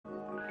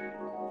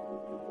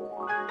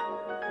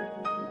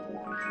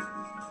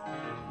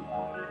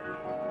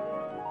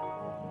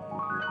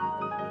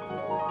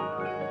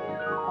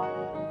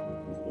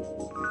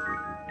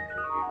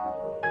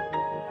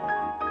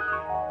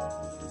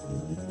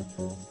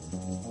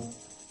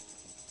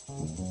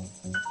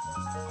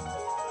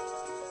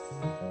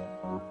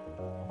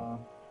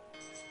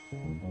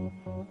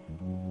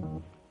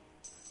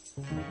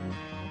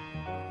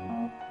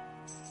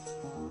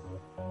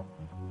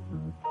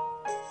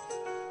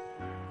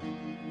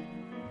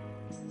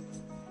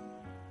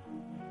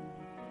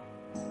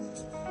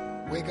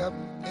Wake up,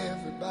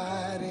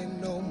 everybody,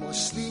 no more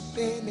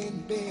sleeping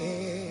in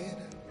bed.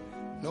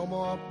 No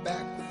more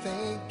backward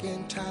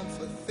thinking, time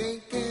for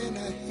thinking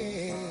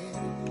ahead.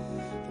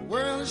 The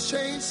world has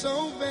changed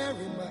so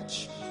very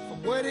much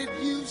from what it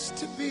used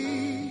to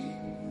be.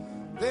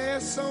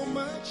 There's so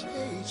much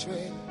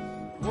hatred,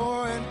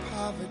 war and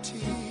poverty.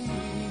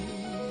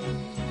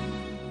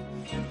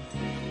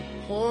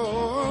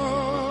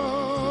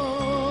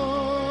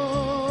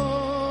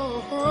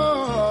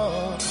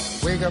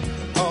 Wake up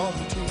all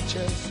the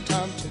teachers,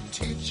 time to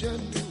teach a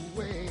new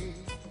way.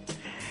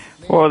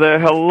 Well,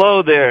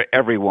 hello there,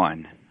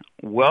 everyone.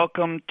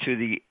 Welcome to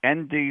the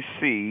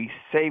NDC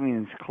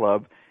Savings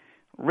Club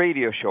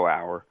radio show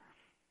hour.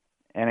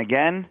 And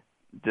again,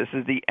 this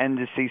is the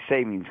NDC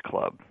Savings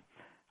Club.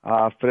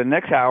 For the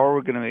next hour,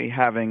 we're going to be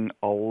having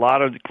a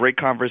lot of great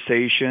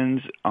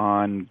conversations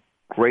on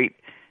great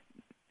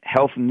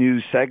health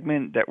news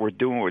segment that we're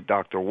doing with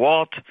Dr.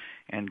 Walt.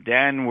 And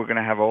then we're going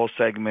to have a whole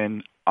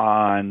segment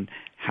on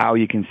how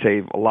you can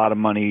save a lot of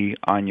money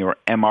on your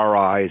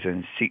MRIs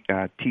and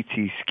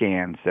TT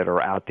scans that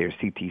are out there,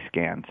 CT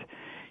scans.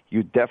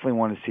 You definitely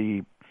want to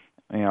see,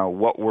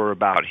 what we're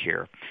about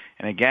here.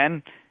 And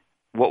again,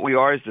 what we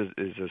are is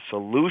a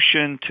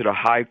solution to the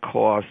high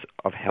cost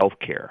of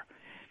healthcare.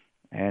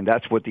 And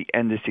that's what the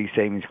NDC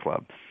Savings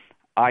Club.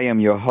 I am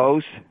your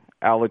host,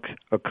 Alex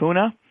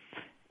Acuna,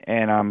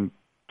 and I'm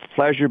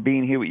pleasure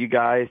being here with you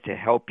guys to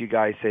help you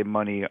guys save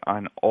money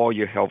on all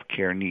your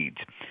healthcare needs.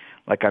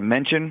 Like I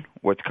mentioned,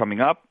 what's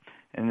coming up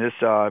in this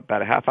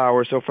about a half hour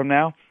or so from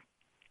now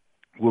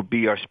will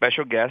be our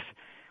special guest,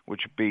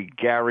 which will be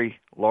Gary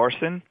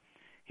Larson.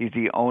 He's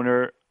the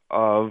owner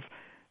of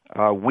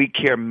We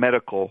Care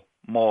Medical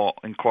Mall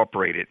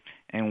Incorporated.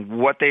 And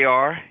what they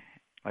are,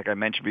 like I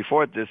mentioned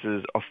before, this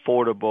is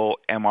affordable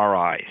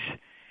MRIs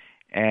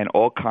and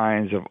all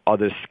kinds of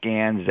other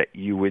scans that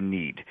you would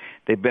need.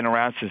 They've been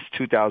around since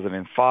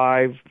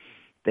 2005.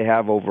 They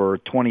have over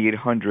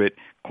 2,800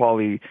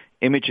 quality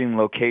imaging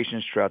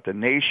locations throughout the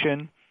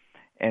nation.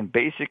 And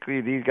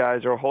basically, these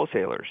guys are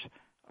wholesalers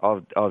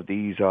of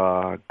these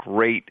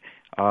great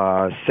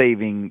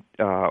saving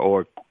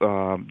or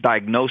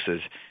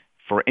diagnosis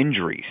for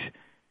injuries.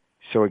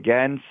 So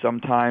again,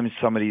 sometimes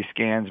some of these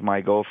scans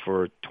might go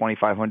for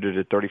 $2,500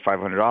 to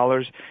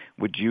 $3,500.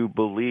 Would you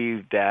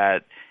believe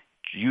that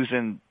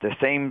using the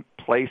same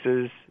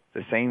places,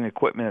 the same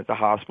equipment at the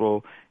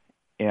hospital,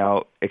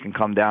 it can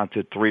come down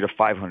to $300 to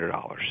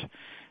 $500.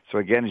 So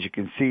again, as you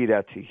can see,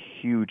 that's a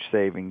huge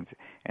savings,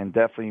 and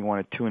definitely you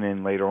want to tune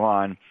in later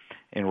on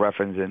in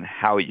reference in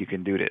how you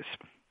can do this.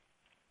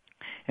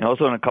 And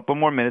also in a couple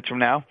more minutes from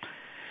now,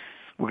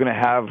 we're going to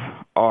have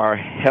our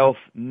health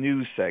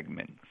news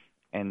segment,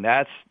 and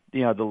that's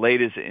the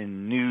latest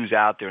in news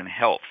out there in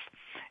health.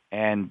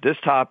 And this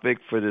topic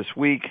for this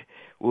week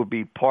will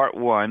be part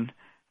one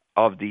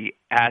of the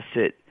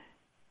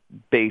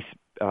asset-based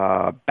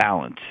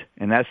balance.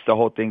 And that's the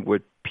whole thing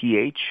with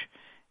pH,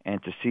 and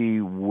to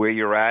see where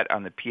you're at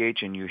on the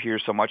pH and you hear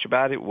so much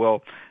about it.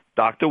 Well,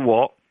 Dr.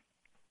 Walt,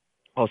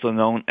 also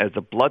known as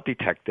the Blood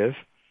Detective,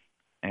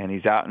 and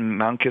he's out in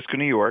Mount Kisco,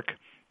 New York.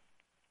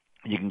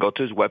 You can go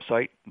to his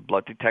website,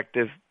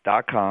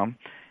 blooddetective.com,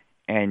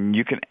 and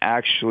you can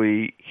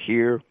actually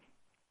hear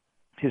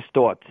his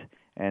thoughts.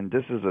 And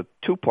this is a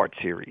two-part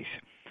series.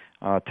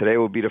 Today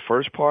will be the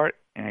first part,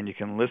 and you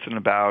can listen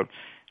about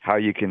how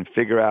you can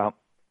figure out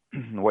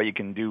what you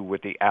can do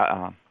with the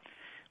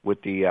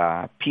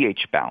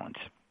pH balance.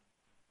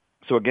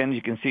 So again,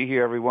 you can see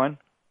here, everyone,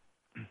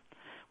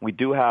 we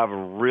do have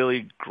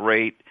really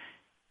great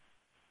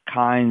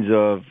kinds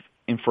of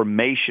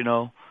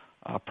informational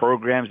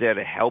programs there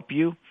to help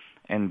you,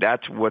 and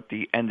that's what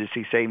the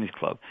NDC Savings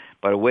Club.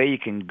 By the way, you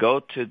can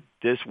go to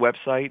this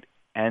website,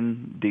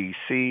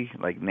 NDC,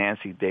 like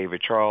Nancy,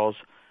 David, Charles,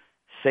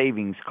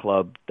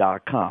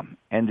 savingsclub.com,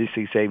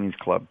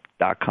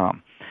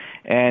 ndcsavingsclub.com.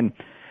 And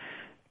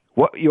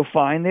what you'll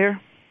find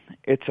there,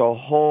 it's a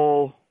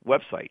whole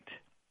website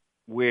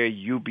where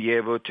you'll be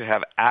able to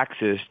have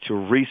access to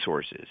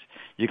resources.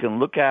 You can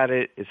look at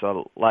it, it's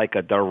like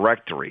a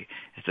directory.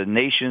 It's the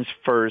nation's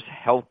first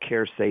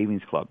healthcare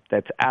savings club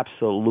that's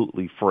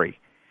absolutely free,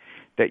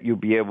 that you'll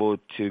be able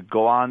to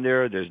go on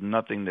there. There's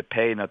nothing to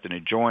pay, nothing to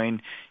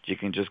join. You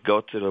can just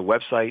go to the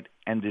website,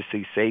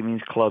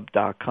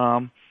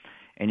 ndcsavingsclub.com,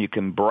 and you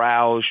can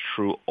browse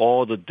through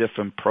all the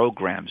different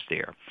programs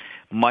there,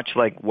 much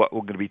like what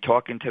we're going to be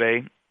talking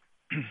today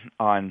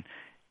on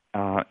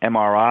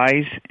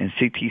MRIs and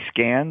CT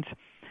scans.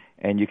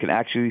 And you can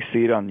actually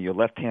see it on your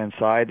left-hand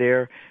side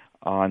there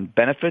on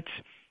benefits.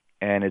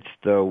 And it's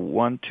the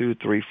 1, 2,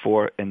 3,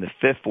 4, and the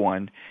fifth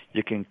one.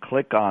 You can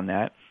click on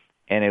that,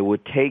 and it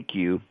would take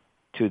you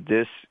to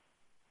this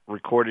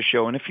recorded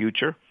show in the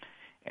future,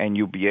 and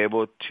you'll be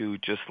able to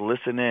just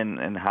listen in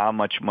and how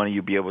much money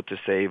you'll be able to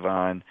save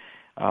on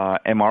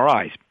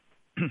MRIs.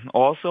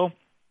 Also,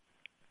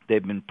 there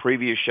have been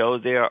previous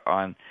shows there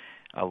on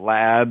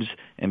labs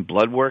and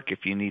blood work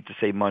if you need to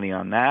save money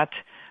on that.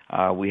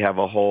 We have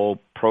a whole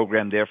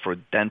program there for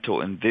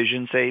dental and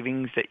vision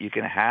savings that you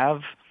can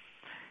have.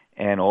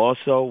 And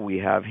also we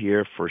have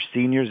here for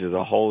seniors, there's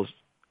a whole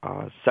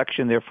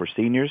section there for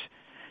seniors.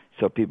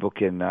 So people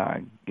can,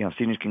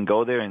 seniors can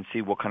go there and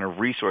see what kind of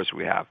resource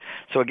we have.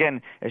 So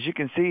again, as you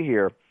can see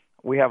here,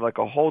 we have like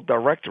a whole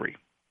directory.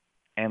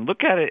 And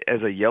look at it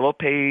as a yellow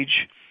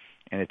page,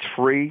 and it's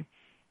free,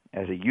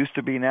 as it used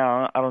to be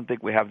now. I don't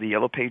think we have the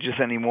yellow pages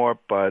anymore,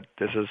 but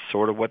this is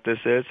sort of what this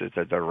is. It's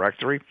a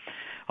directory.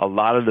 A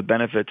lot of the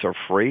benefits are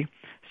free.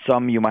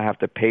 Some you might have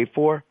to pay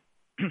for,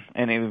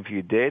 and even if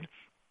you did,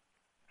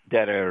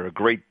 that are a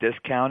great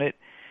discounted,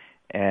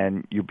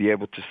 and you'll be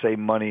able to save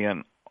money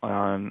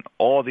on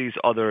all these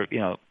other,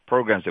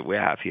 programs that we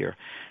have here.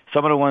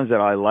 Some of the ones that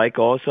I like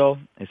also,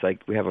 it's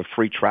like we have a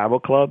free travel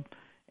club,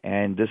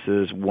 and this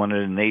is one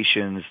of the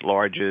nation's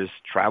largest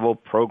travel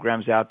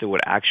programs out there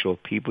with actual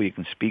people you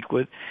can speak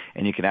with,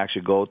 and you can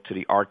actually go to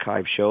the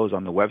archive shows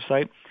on the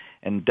website,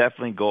 and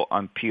definitely go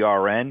on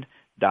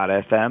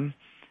prn.fm,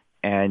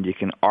 and you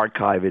can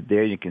archive it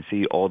there. You can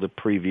see all the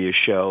previous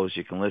shows.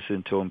 You can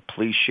listen to them.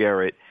 Please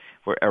share it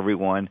for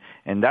everyone,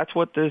 and that's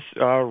what this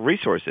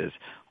resource is.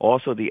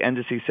 Also, the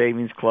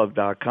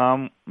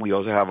NDCSavingsClub.com, we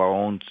also have our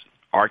own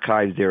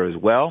archives there as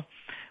well.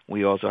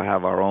 We also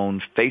have our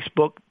own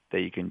Facebook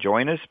that you can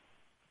join us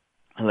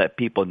and let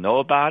people know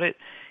about it.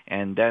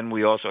 And then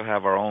we also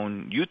have our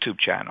own YouTube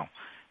channel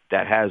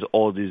that has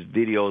all these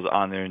videos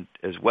on there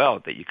as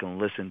well that you can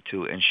listen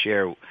to and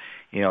share,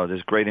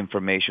 this great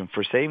information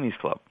for Savings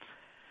Club.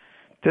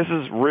 This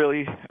is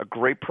really a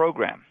great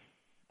program.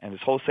 And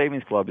this whole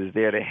Savings Club is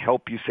there to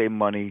help you save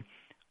money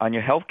on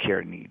your health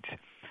care needs.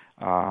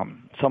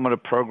 Some of the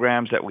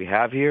programs that we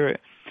have here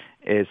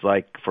is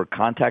like for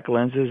contact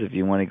lenses. If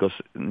you want to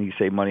you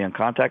save money on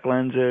contact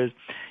lenses,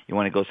 you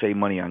want to go save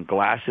money on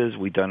glasses.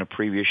 We've done a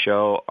previous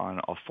show on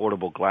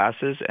affordable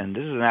glasses, and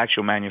this is an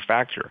actual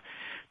manufacturer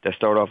that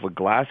start off with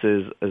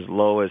glasses as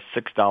low as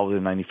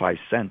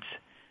 $6.95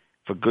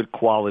 for good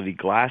quality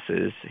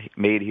glasses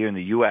made here in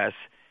the U.S.,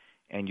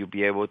 and you'll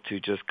be able to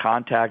just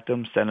contact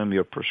them, send them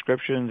your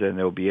prescriptions, and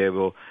they'll be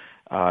able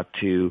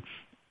to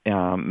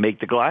make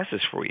the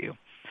glasses for you.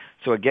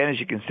 So again, as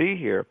you can see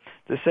here,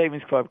 the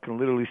Savings Club can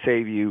literally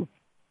save you,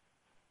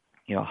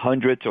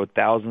 hundreds or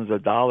thousands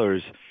of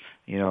dollars,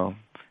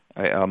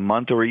 a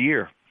month or a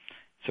year.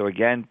 So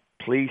again,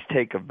 please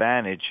take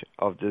advantage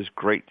of this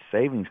great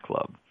Savings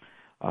Club.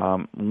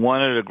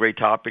 One of the great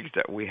topics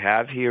that we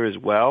have here as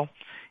well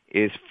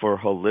is for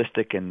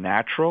holistic and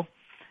natural.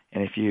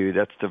 And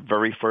that's the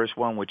very first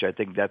one, which I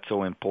think that's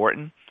so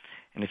important.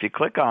 And if you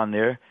click on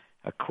there,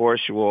 of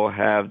course, you will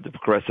have the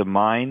Progressive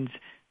Minds,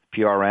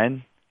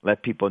 PRN,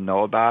 let people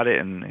know about it.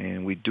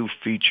 And we do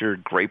feature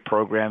great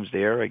programs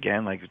there,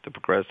 again, like the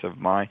Progressive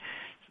Mind,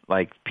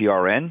 like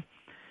PRN.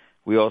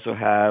 We also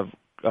have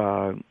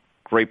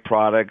great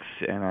products,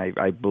 and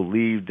I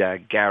believe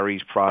that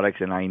Gary's products,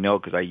 and I know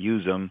because I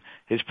use them,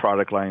 his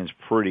product line is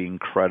pretty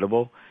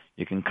incredible.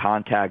 You can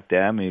contact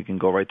them, and you can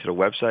go right to the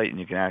website, and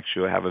you can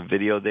actually have a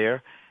video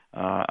there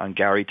on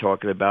Gary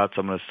talking about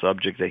some of the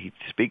subjects that he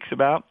speaks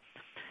about.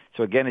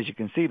 So again, as you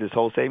can see, this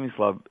whole Savings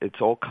Club, it's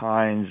all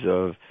kinds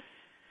of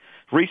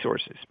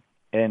resources.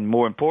 And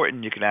more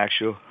important, you can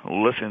actually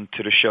listen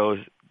to the shows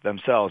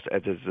themselves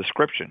as a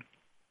description.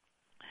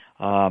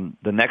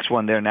 The next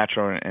one there,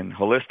 Natural and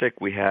Holistic,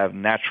 we have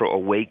Natural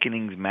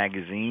Awakenings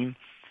magazine.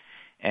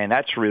 And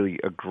that's really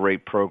a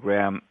great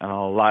program. A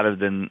lot of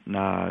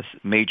the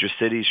major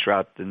cities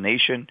throughout the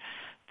nation,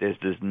 there's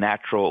this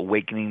Natural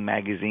Awakening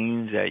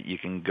magazines that you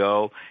can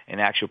go and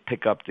actually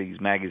pick up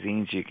these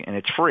magazines, and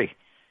it's free.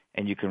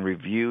 And you can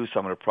review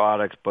some of the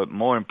products, but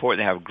more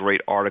importantly, have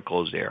great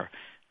articles there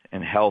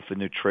and health and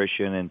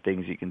nutrition and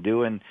things you can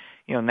do. And,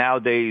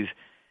 nowadays,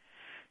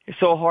 it's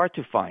so hard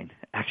to find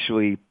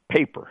actually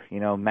paper,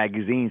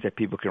 magazines that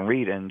people can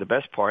read. And the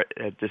best part,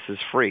 this is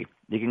free.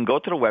 You can go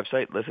to the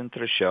website, listen to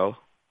the show.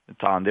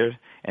 It's on there,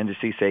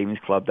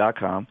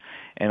 NDCSavingsClub.com.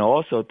 And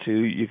also,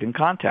 you can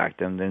contact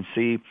them and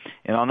see.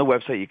 And on the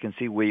website, you can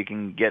see where you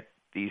can get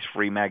these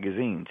free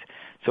magazines.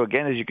 So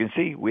again, as you can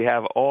see, we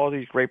have all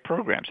these great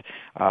programs.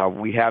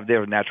 We have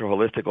there Natural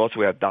Holistic. Also,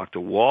 we have Dr.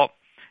 Walt.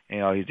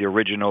 He's the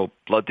original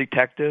blood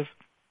detective.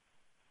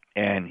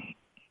 And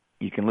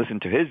you can listen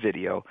to his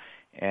video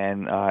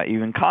and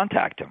even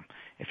contact him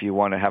if you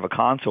want to have a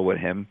consult with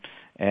him.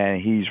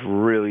 And he's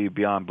really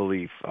beyond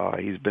belief.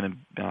 He's been,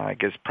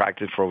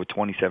 practiced for over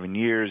 27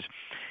 years.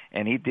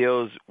 And he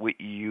deals with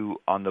you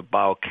on the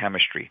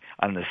biochemistry,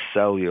 on the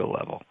cellular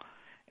level.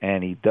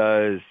 And he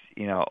does,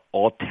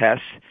 all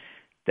tests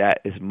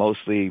that is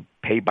mostly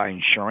paid by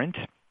insurance.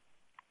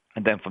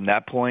 And then from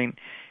that point,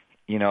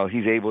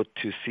 he's able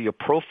to see a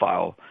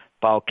profile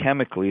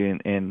biochemically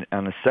and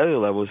on a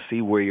cellular level,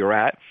 see where you're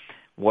at,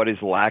 what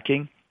is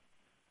lacking,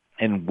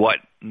 and what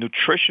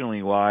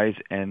nutritionally wise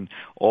and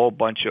all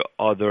bunch of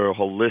other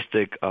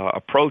holistic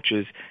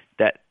approaches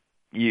that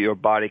your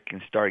body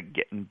can start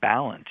getting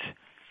balanced.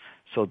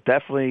 So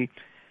definitely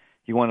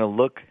you want to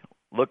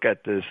look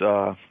at this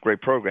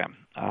great program.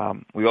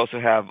 We also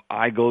have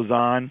Eye Goes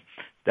On.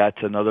 That's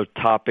another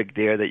topic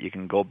there that you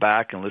can go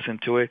back and listen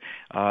to it.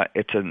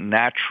 It's a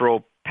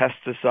natural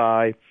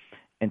pesticide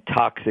and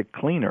toxic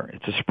cleaner.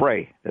 It's a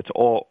spray that's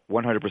all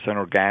 100%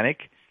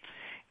 organic,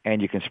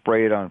 and you can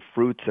spray it on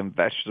fruits and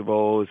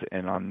vegetables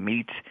and on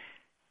meats,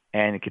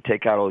 and it can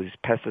take out all these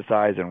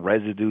pesticides and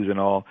residues and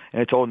all,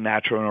 and it's all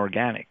natural and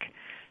organic.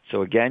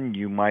 So again,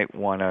 you might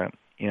want to,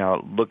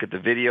 look at the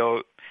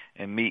video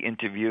and me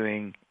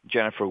interviewing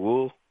Jennifer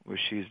Wu, where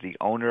she's the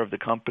owner of the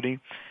company,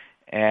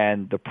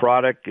 and the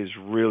product is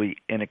really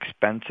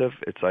inexpensive.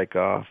 It's like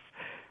a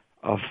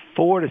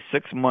 4 to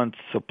 6 month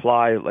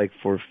supply, like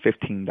for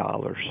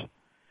 $15.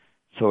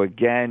 So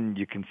again,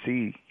 you can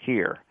see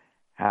here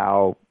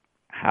how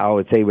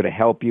it's able to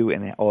help you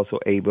and also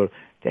able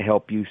to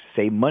help you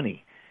save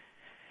money.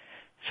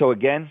 So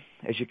again,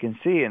 as you can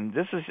see, and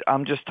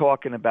I'm just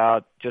talking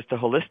about just the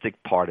holistic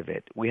part of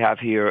it. We have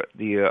here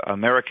the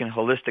American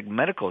Holistic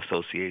Medical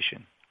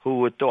Association. Who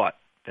would have thought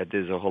that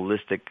there's a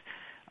holistic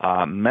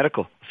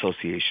medical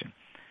association?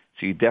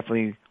 So you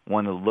definitely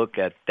want to look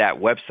at that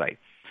website.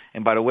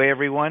 And by the way,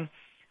 everyone,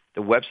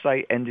 the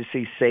website,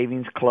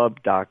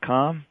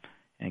 ndcsavingsclub.com.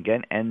 And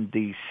again,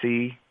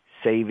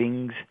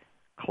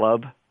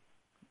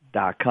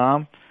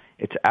 ndcsavingsclub.com.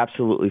 It's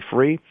absolutely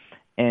free.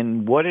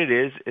 And what it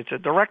is, it's a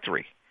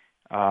directory.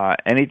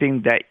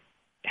 Anything that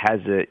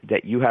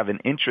that you have an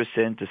interest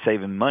in to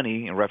saving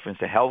money in reference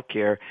to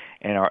healthcare,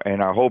 and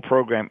our whole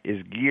program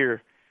is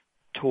geared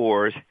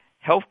towards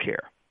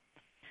healthcare.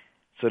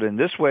 So then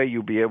this way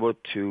you'll be able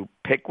to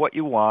pick what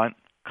you want,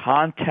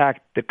 contact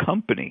the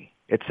company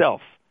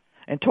itself,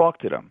 and talk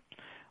to them.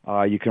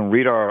 You can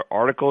read our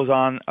articles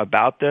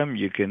about them.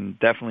 You can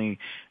definitely,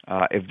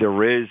 if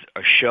there is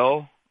a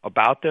show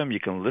about them, you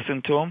can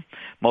listen to them.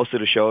 Most of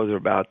the shows are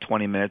about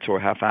 20 minutes or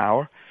a half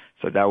hour,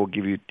 so that will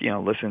give you,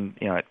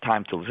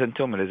 time to listen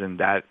to them. It isn't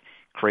that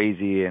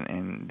crazy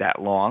and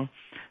that long.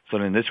 So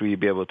then this way you'll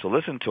be able to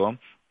listen to them.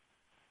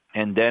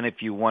 And then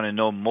if you want to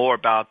know more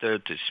about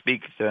them, to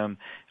speak to them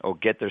or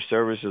get their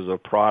services or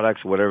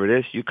products, whatever it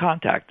is, you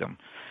contact them.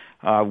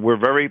 We're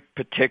very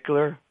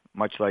particular,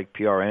 much like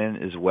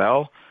PRN as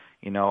well.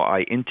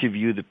 I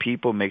interview the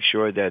people, make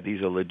sure that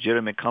these are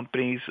legitimate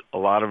companies. A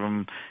lot of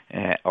them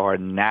are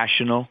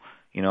national,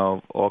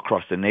 all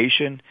across the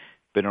nation,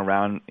 been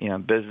around,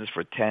 business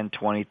for 10,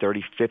 20,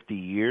 30, 50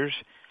 years.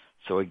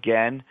 So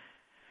again,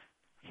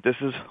 this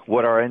is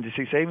what our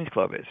NDC Savings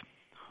Club is.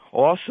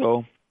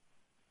 Also,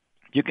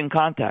 you can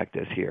contact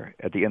us here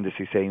at the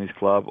NDC Savings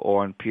Club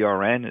or on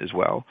PRN as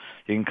well.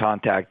 You can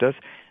contact us.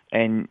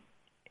 And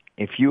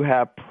if you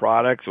have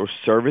products or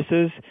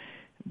services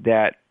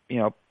that,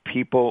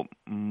 people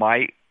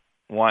might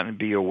want to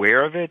be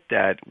aware of it,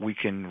 that we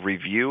can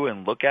review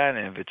and look at,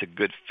 and if it's a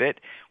good fit,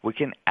 we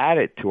can add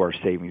it to our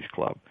Savings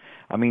Club.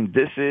 I mean,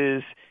 this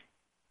is,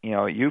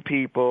 you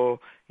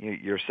people,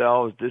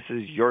 yourselves, this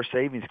is your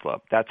Savings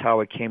Club. That's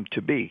how it came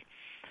to be.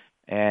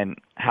 And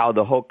how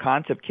the whole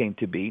concept came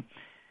to be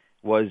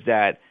was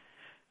that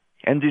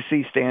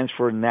NDC stands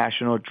for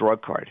National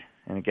Drug Card.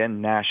 And again,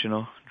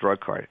 National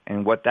Drug Card.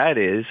 And what that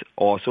is,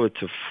 also,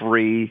 it's a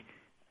free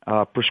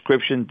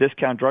prescription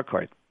discount drug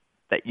card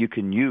that you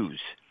can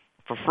use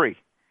for free.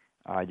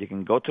 You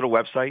can go to the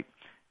website,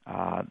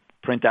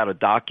 print out a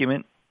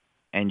document,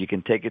 and you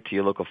can take it to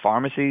your local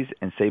pharmacies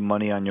and save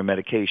money on your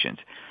medications.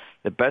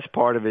 The best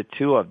part of it,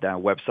 too, of that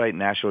website,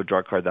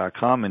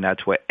 nationaldrugcard.com, and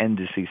that's what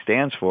NDC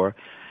stands for,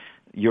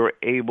 you're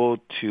able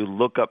to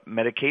look up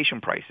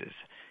medication prices.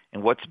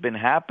 And what's been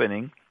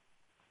happening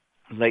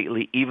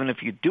lately, even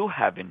if you do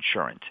have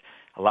insurance,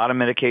 a lot of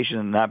medications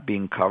are not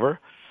being covered.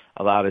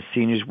 A lot of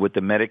seniors with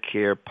the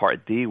Medicare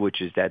Part D, which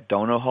is that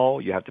donut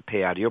hole, you have to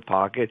pay out of your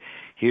pocket.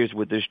 Here's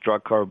what this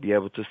drug card will be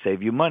able to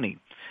save you money.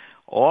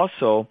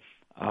 Also,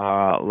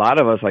 a lot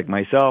of us, like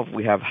myself,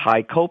 we have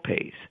high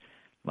copays,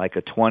 like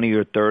a $20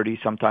 or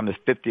 $30, sometimes a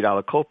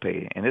 $50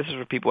 copay. And this is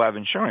for people who have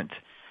insurance.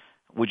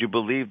 Would you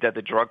believe that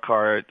the drug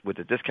card, with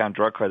the discount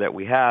drug card that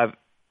we have,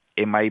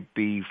 it might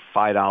be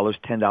 $5,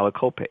 $10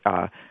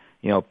 copay,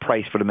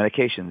 price for the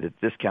medication,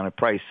 the discounted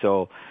price.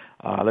 So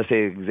let's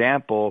say,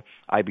 example,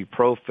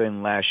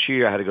 ibuprofen last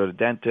year, I had to go to the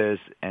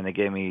dentist, and they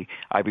gave me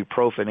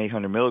ibuprofen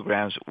 800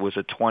 milligrams was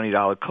a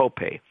 $20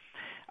 copay.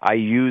 I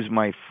used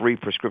my free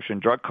prescription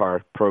drug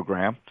card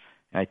program,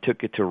 and I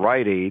took it to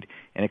Rite Aid,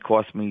 and it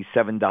cost me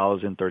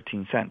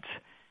 $7.13.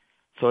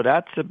 So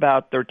that's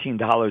about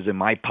 $13 in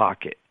my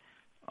pocket.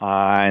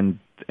 And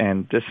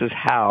this is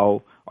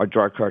how our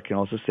drug card can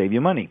also save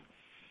you money.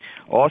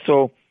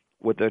 Also,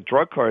 with the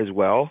drug card as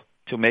well,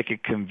 to make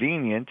it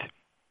convenient,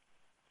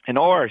 in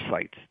all our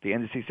sites, the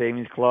NDC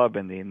Savings Club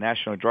and the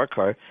National Drug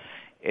Card,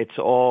 it's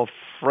all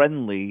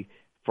friendly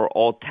for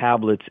all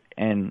tablets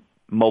and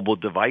mobile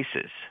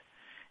devices.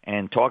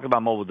 And talking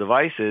about mobile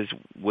devices,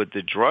 with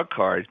the drug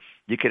card,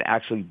 you can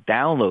actually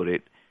download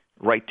it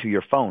right to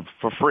your phone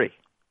for free.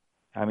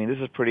 I mean, this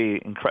is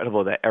pretty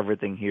incredible that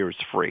everything here is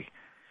free.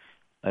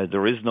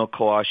 There is no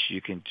cost.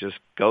 You can just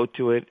go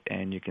to it,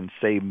 and you can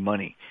save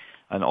money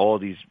on all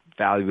these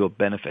valuable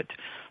benefits,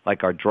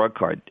 like our drug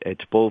card.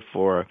 It's both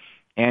for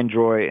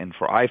Android and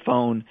for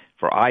iPhone,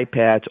 for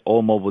iPads,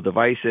 all mobile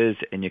devices,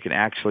 and you can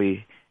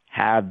actually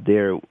have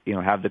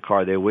the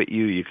car there with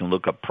you. You can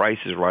look up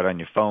prices right on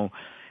your phone.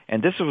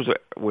 And this is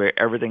where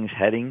everything's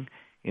heading,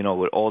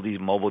 with all these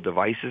mobile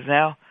devices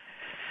now.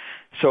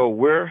 So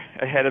we're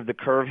ahead of the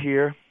curve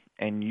here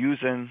and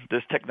using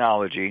this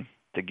technology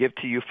to give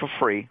to you for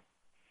free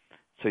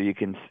so you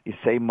can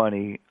save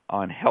money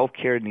on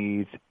healthcare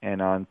needs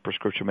and on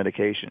prescription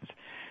medications.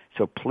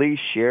 So please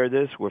share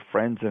this with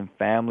friends and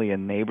family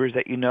and neighbors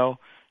that you know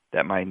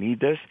that might need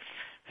this.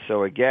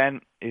 So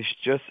again, it's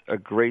just a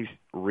great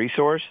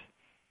resource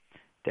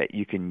that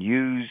you can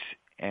use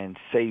and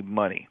save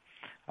money.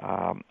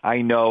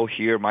 I know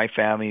here, my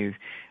family,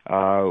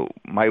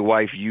 my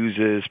wife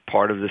uses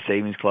part of the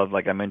Savings Club,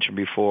 like I mentioned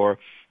before,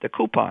 the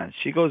coupons.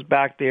 She goes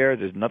back there.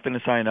 There's nothing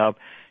to sign up.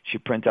 She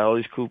prints out all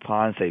these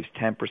coupons, saves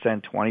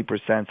 10%,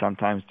 20%,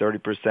 sometimes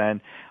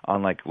 30%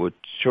 on with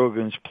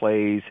children's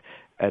plays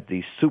at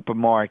the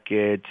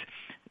supermarkets.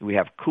 We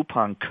have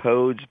coupon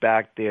codes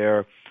back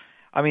there.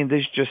 I mean,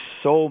 there's just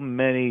so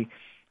many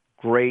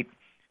great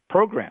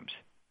programs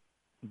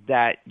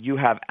that you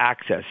have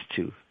access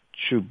to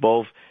through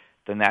both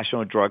the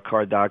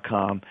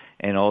NationalDrugCard.com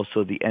and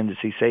also the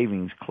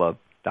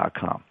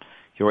EndlesslySavingsClub.com.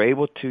 You're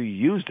able to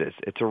use this.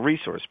 It's a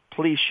resource.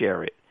 Please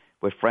share it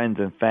with friends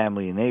and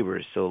family and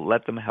neighbors. So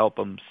let them help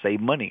them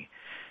save money.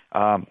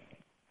 Like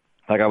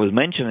I was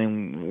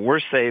mentioning,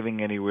 we're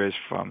saving anywhere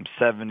from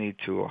 $70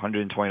 to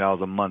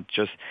 $120 a month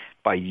just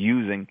by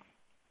using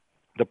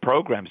the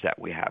programs that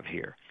we have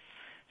here.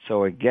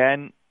 So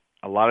again,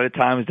 a lot of the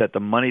times that the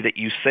money that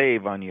you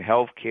save on your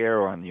health care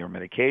or on your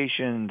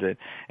medications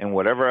and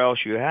whatever else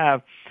you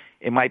have,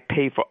 it might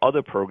pay for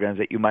other programs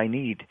that you might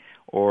need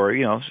or,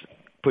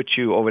 put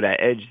you over that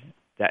edge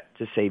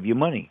to save you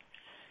money.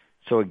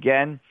 So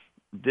again,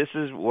 this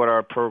is what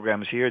our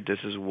program is here. This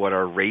is what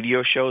our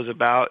radio show is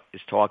about,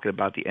 is talking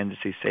about the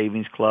Endlessly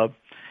Savings Club.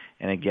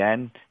 And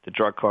again, the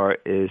drug card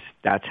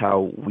that's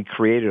how we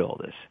created all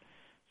this.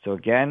 So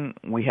again,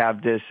 we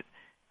have this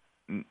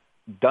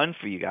done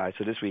for you guys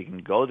so this way you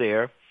can go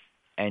there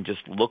and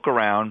just look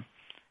around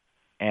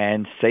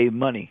and save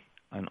money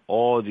on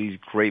all these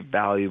great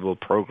valuable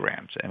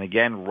programs. And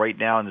again, right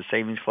now in the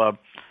Savings Club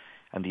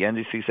and the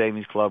NDC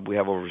Savings Club, we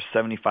have over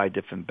 75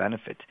 different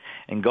benefits.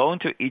 And go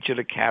into each of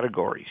the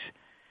categories.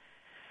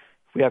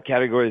 We have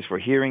categories for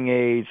hearing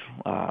aids,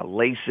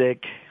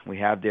 LASIK. We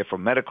have there for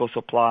medical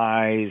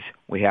supplies.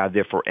 We have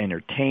there for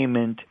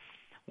entertainment.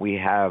 We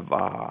have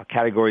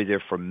categories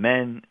there for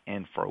men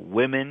and for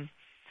women.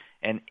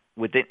 And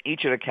within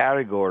each of the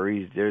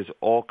categories, there's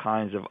all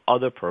kinds of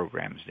other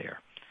programs there.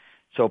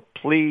 So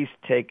please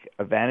take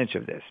advantage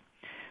of this.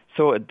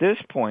 So at this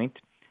point,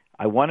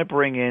 I want to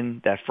bring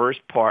in that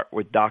first part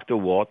with Dr.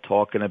 Walt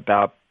talking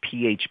about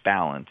pH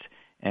balance.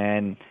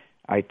 And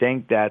I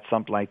think that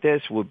something like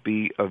this would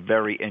be of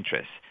very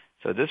interest.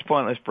 So at this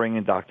point, let's bring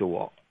in Dr.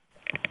 Walt.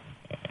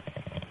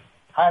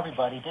 Hi,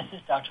 everybody. This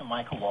is Dr.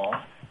 Michael Walt,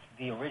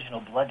 the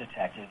original blood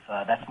detective.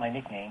 That's my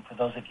nickname. For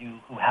those of you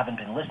who haven't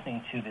been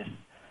listening to this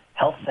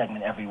health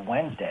segment every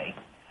Wednesday,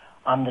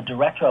 I'm the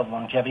director of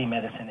longevity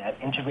medicine at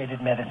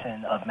Integrated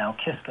Medicine of Mount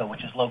Kisco,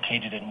 which is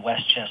located in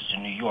Westchester,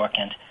 New York.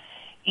 And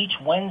each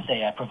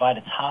Wednesday, I provide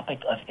a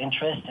topic of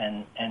interest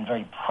and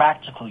very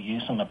practical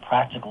use. I'm a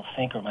practical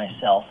thinker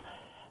myself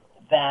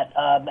that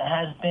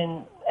has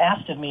been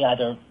asked of me.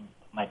 Either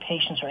my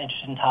patients are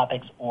interested in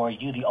topics or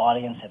you, the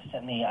audience, have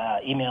sent me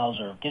emails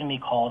or given me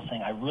calls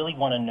saying, I really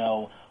want to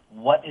know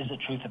what is the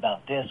truth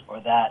about this or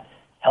that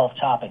health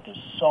topic.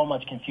 There's so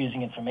much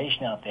confusing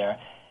information out there.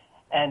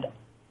 And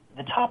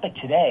the topic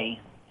today,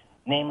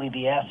 namely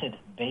the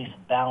acid-base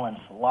balance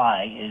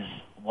lie, is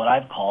what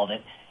I've called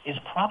it, is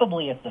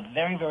probably at the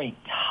very, very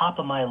top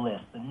of my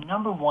list, the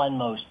number one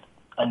most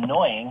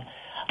annoying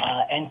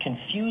and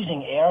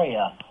confusing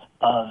area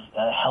of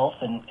health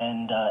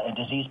and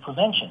disease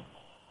prevention.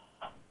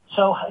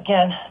 So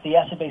again, the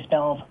acid-base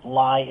balance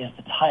lie is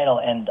the title,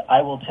 and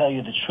I will tell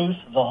you the truth,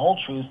 the whole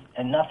truth,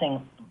 and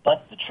nothing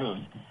but the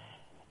truth.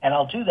 And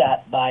I'll do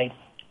that by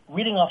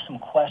reading off some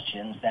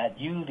questions that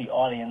you, the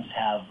audience,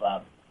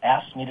 have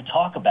asked me to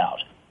talk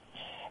about.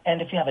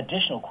 And if you have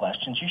additional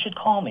questions, you should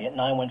call me at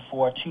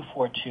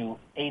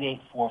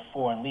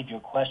 914-242-8844 and leave your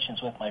questions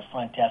with my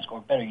front desk,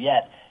 or better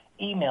yet,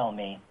 email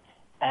me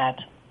at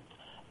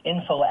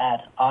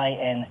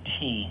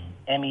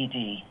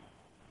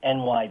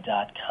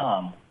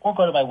info@intmedny.com, or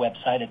go to my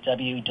website at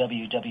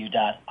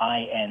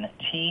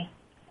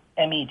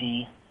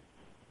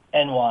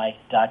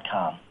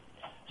www.intmedny.com.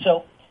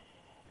 So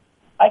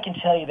I can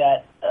tell you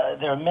that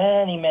there are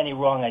many, many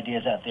wrong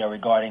ideas out there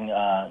regarding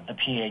the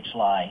pH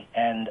lie.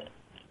 And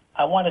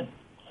I want to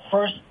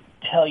first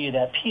tell you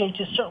that pH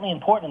is certainly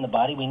important in the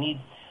body. We need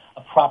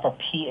a proper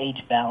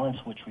pH balance,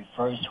 which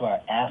refers to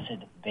our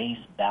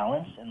acid-base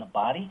balance in the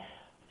body,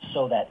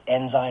 so that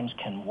enzymes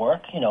can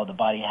work. You know, the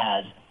body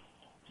has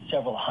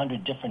several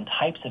hundred different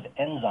types of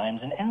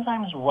enzymes, and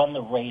enzymes run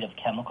the rate of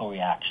chemical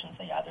reactions.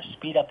 They either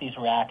speed up these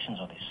reactions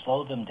or they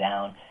slow them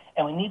down,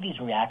 and we need these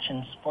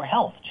reactions for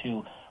health,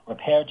 to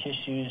repair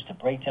tissues, to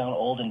break down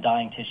old and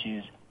dying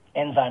tissues.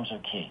 Enzymes are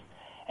key.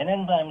 And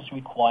enzymes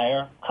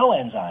require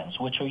coenzymes,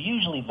 which are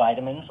usually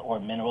vitamins or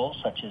minerals,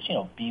 such as,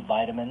 B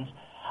vitamins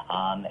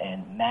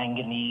and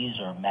manganese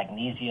or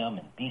magnesium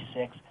and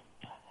B6.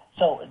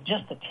 So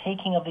just the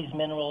taking of these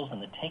minerals and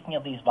the taking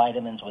of these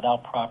vitamins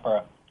without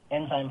proper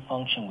enzyme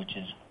function, which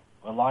is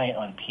reliant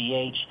on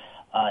pH,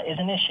 is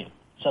an issue.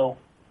 So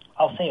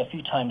I'll say a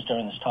few times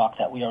during this talk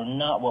that we are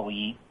not what we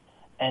eat,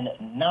 and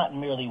not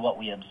merely what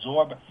we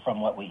absorb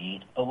from what we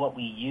eat, but what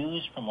we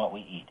use from what we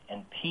eat.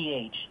 And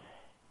pH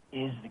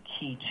is the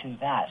key to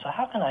that. So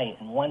how can I,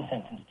 in one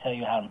sentence, tell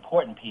you how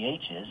important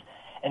pH is,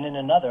 and in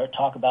another,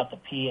 talk about the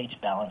pH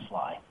balance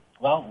lie?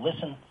 Well,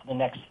 listen for the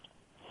next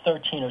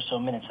 13 or so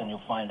minutes and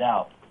you'll find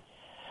out.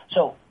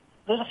 So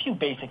there's a few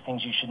basic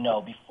things you should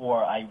know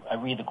before I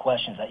read the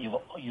questions that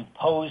you've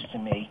posed to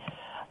me.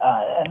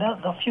 And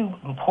there's a few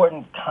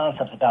important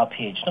concepts about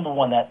pH. Number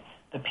one, that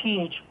the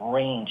pH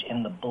range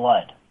in the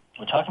blood,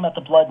 we're talking about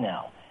the blood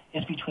now,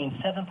 is between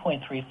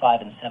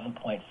 7.35 and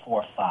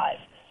 7.45.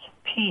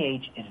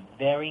 pH is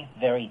very,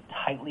 very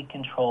tightly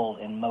controlled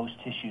in most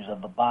tissues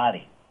of the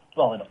body.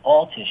 Well, in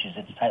all tissues,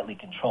 it's tightly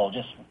controlled,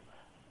 just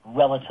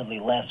relatively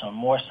less or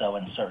more so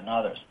in certain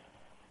others.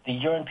 The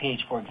urine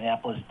pH, for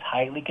example, is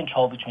tightly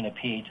controlled between a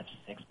pH of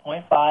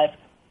 6.5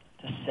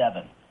 to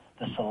 7.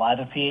 The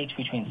saliva pH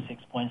between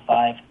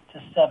 6.5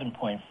 to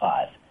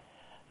 7.5.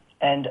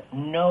 And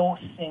no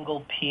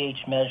single pH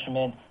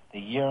measurement, the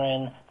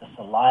urine, the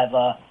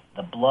saliva,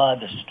 the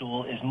blood, the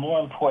stool, is more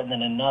important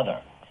than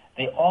another.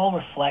 They all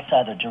reflect,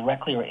 either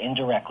directly or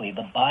indirectly,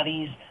 the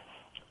body's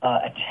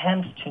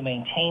attempts to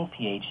maintain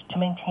pH, to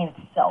maintain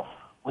itself,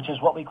 which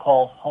is what we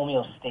call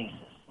homeostasis.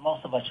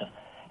 Most of us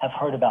have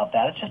heard about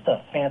that. It's just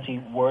a fancy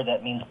word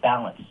that means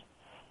balance.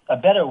 A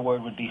better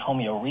word would be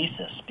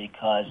homeoresis,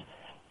 because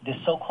this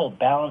so-called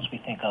balance we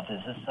think of as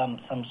some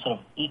sort of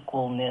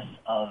equalness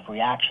of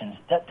reactions.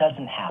 That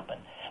doesn't happen.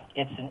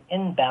 It's an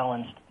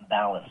imbalanced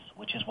balance,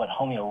 which is what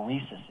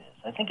homeoresis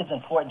is. I think it's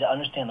important to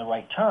understand the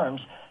right terms,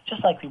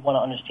 just like we want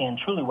to understand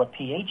truly what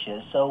pH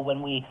is. So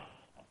when we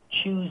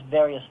choose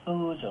various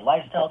foods or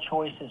lifestyle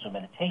choices or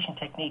meditation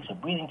techniques or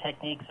breathing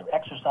techniques or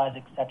exercise,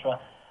 etc.,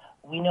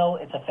 we know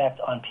its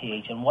effect on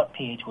pH and what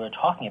pH we're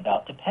talking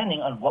about,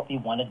 depending on what we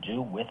want to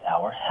do with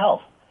our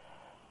health.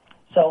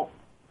 So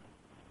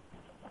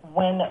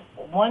when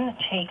one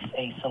takes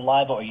a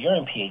saliva or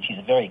urine pH, these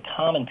are very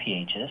common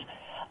pHs,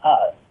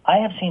 I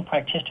have seen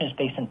practitioners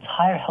base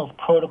entire health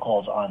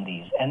protocols on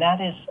these, and that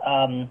is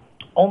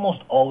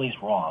almost always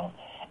wrong.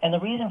 And the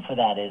reason for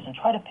that is, and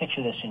try to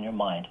picture this in your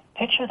mind,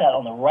 picture that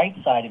on the right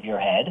side of your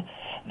head,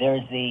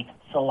 there's the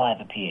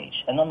saliva pH,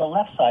 and on the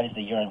left side is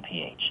the urine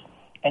pH.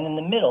 And in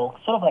the middle,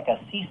 sort of like a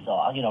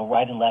seesaw,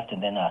 right and left,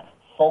 and then a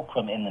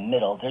fulcrum in the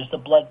middle, there's the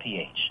blood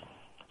pH.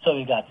 So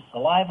we've got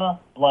saliva,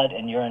 blood,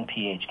 and urine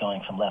pH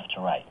going from left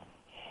to right.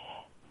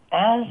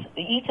 As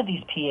each of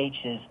these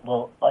pHs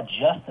will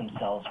adjust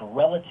themselves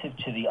relative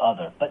to the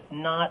other, but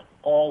not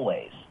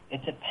always.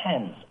 It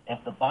depends.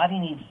 If the body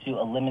needs to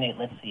eliminate,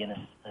 let's say,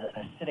 an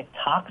acidic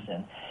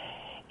toxin,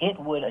 it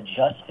would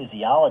adjust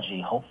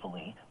physiology,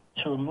 hopefully,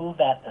 to remove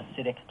that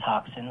acidic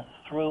toxin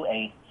through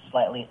a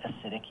slightly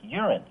acidic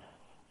urine.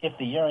 If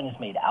the urine is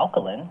made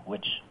alkaline,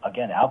 which,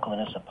 again, alkaline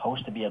is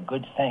supposed to be a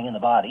good thing in the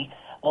body,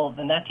 well,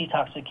 then that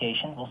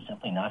detoxification will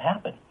simply not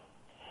happen.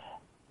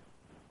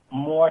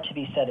 More to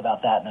be said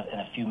about that in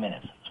a few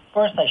minutes.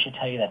 First, I should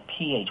tell you that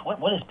pH, what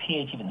does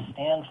pH even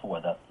stand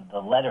for, the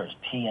letters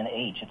P and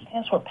H? It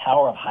stands for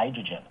power of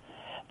hydrogen.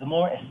 The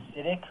more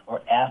acidic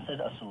or acid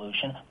a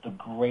solution, the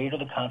greater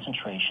the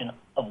concentration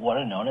of what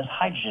are known as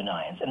hydrogen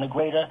ions. And the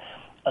greater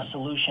a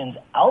solution's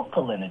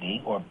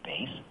alkalinity or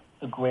base,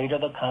 the greater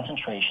the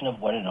concentration of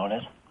what are known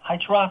as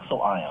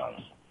hydroxyl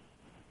ions.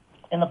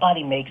 And the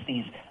body makes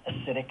these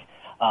acidic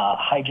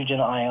hydrogen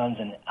ions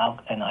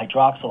and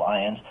hydroxyl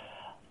ions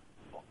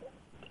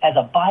as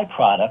a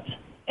byproduct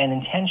and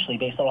intentionally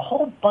based on a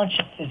whole bunch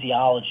of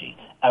physiology.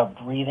 Our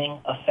breathing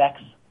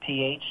affects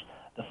pH.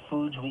 The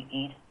foods we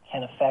eat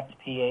can affect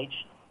pH.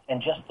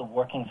 And just the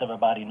workings of our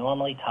body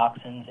normally,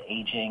 toxins,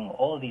 aging,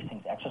 all of these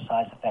things,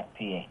 exercise, affect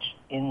pH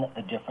in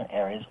the different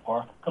areas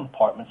or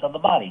compartments of the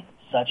body,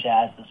 such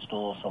as the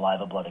stool,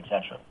 saliva, blood,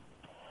 etc.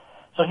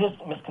 So here's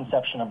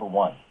misconception number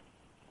one.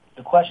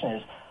 The question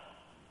is,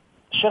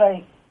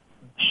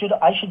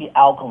 should be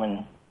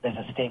alkaline as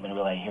a statement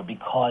really here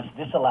because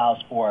this allows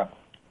for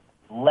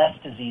less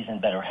disease and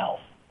better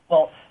health.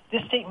 Well,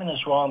 this statement is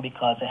wrong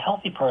because a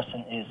healthy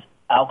person is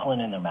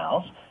alkaline in their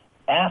mouths,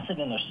 acid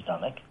in their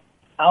stomach,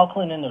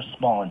 alkaline in their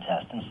small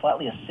intestine,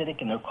 slightly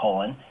acidic in their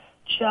colon,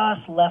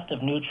 just left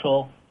of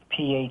neutral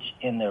pH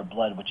in their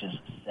blood, which is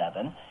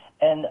 7,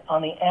 and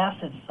on the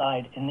acid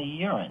side in the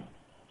urine.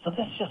 So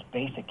this is just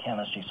basic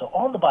chemistry. So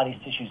all the body's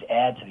tissues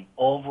add to the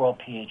overall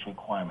pH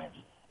requirements,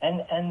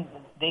 and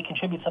they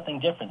contribute something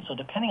different. So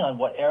depending on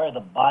what area of the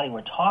body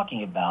we're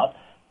talking about,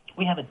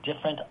 we have a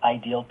different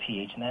ideal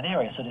pH in that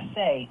area. So to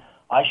say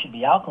I should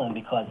be alkaline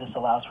because this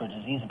allows for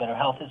disease and better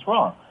health, is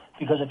wrong.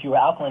 Because if you were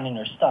alkaline in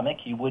your stomach,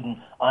 you wouldn't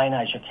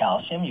ionize your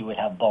calcium, you would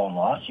have bone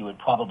loss, you would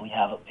probably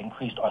have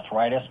increased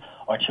arthritis,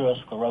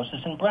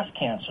 arteriosclerosis, and breast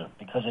cancer.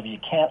 Because if you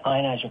can't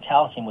ionize your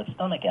calcium with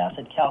stomach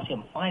acid,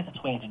 calcium finds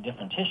its way into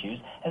different tissues,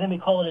 and then we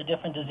call it a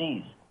different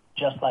disease,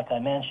 just like I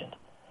mentioned.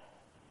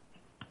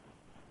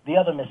 The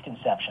other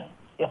misconception,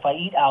 if I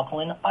eat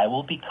alkaline, I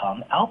will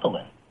become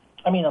alkaline.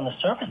 I mean, on the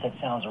surface, it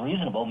sounds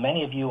reasonable.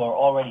 Many of you are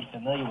already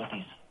familiar with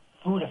these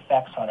food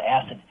effects on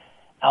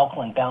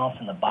acid-alkaline balance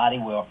in the body,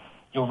 where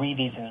you'll read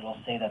these and it'll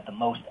say that the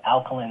most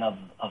alkaline of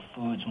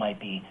foods might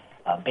be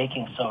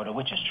baking soda,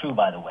 which is true,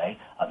 by the way.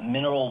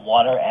 Mineral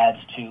water adds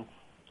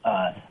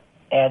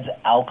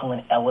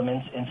alkaline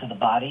elements into the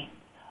body.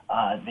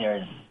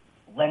 There's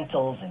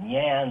lentils and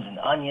yams and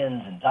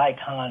onions and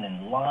daikon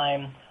and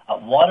lime.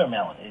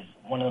 Watermelon is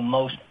one of the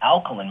most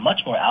alkaline,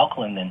 much more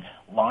alkaline than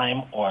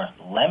lime or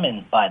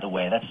lemon, by the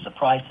way. That's a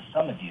surprise to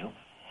some of you.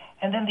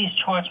 And then these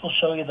charts will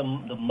show you the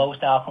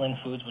most alkaline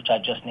foods, which I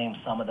just named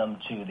some of them,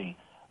 to the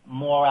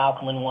more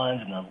alkaline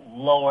ones and the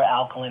lower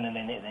alkaline, and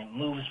then it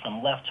moves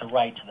from left to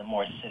right to the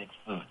more acidic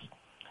foods.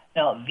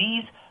 Now,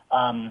 these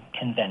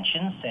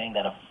conventions saying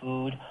that a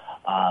food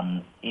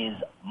is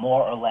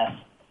more or less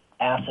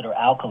acid or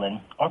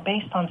alkaline are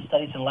based on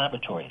studies in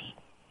laboratories,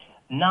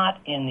 not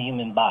in the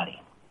human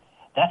body.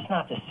 That's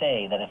not to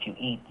say that if you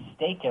eat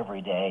steak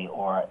every day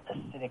or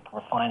acidic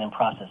refined and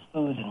processed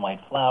foods and white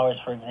flours,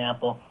 for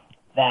example,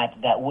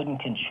 that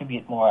wouldn't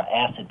contribute more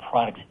acid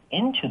products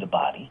into the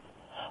body.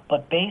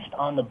 But based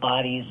on the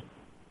body's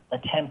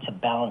attempt to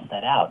balance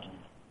that out,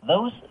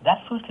 that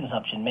food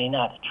consumption may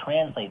not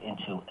translate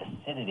into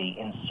acidity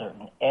in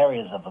certain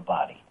areas of the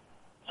body.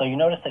 So you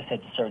notice I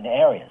said certain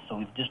areas.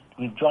 So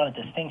we've drawn a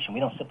distinction. We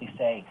don't simply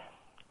say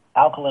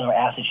alkaline or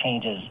acid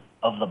changes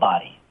of the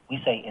body. We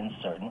say in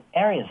certain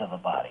areas of the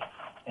body.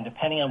 And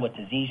depending on what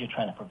disease you're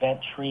trying to prevent,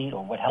 treat,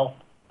 or what health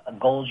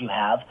goals you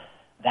have,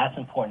 that's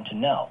important to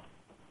know.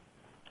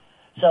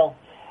 So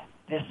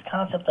this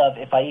concept of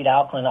if I eat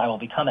alkaline, I will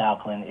become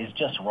alkaline is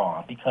just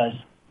wrong, because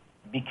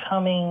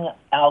becoming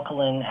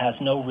alkaline has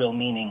no real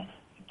meaning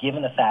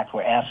given the fact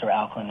we're acid or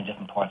alkaline in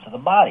different parts of the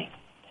body.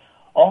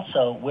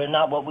 Also, we're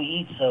not what we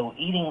eat, so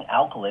eating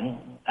alkaline,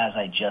 as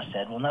I just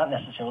said, will not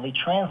necessarily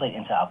translate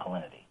into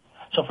alkalinity.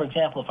 So, for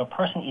example, if a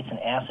person eats an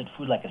acid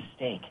food like a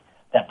steak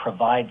that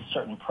provides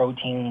certain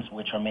proteins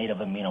which are made of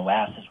amino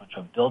acids, which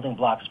are building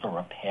blocks for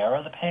repair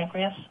of the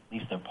pancreas, at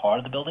least they're part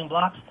of the building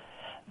blocks,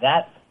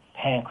 that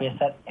pancreas,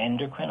 that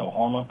endocrine or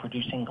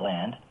hormone-producing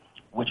gland,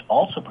 which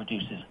also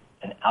produces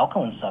an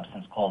alkaline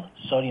substance called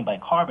sodium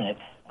bicarbonate,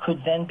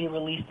 could then be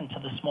released into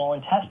the small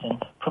intestine,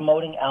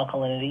 promoting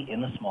alkalinity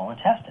in the small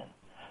intestine.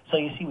 So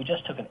you see, we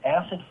just took an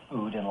acid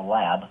food in a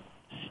lab,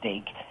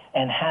 steak,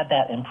 and had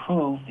that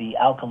improve the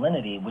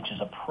alkalinity, which is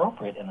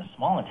appropriate in the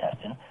small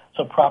intestine,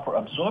 so proper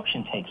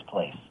absorption takes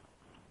place.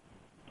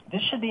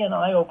 This should be an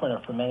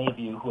eye-opener for many of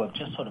you who have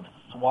just sort of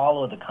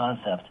swallowed the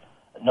concept,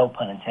 no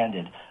pun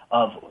intended,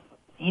 of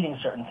eating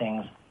certain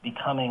things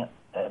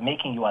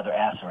making you either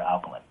acid or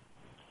alkaline.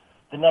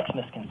 The next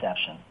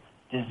misconception,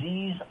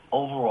 disease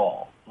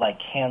overall, like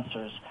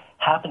cancers,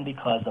 happen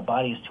because the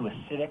body is too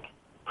acidic,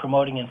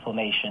 promoting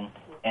inflammation,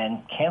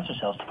 and cancer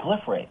cells to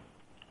proliferate.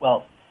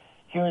 Well,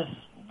 here's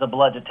the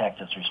blood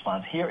detective's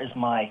response. Here is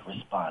my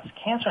response.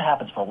 Cancer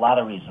happens for a lot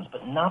of reasons,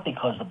 but not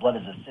because the blood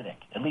is acidic,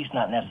 at least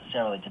not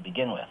necessarily to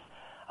begin with.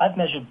 I've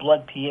measured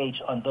blood pH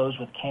on those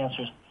with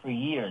cancers for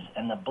years,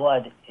 and the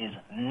blood is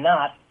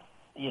not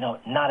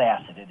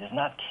acid. It is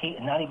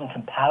not even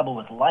compatible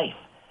with life.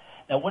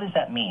 Now, what does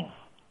that mean?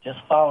 Just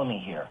follow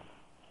me here.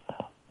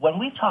 When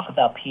we talk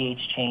about pH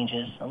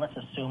changes, and let's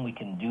assume we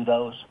can do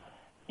those,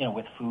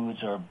 with foods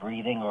or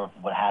breathing or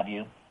what have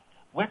you,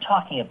 we're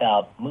talking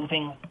about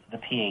moving the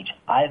pH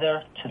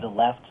either to the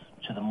left,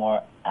 to the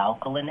more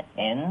alkaline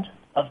end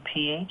of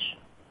pH,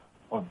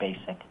 or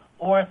basic,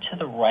 or to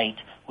the right,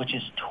 which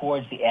is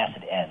towards the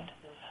acid end.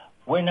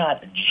 We're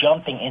not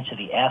jumping into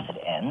the acid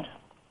end.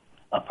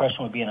 A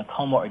person would be in a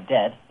coma or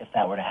dead if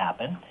that were to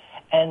happen.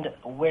 And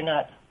we're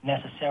not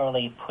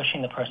necessarily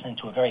pushing the person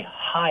into a very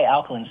high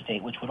alkaline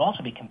state, which would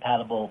also be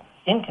incompatible,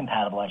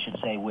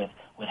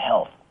 with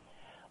health.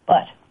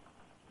 But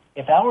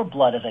if our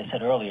blood, as I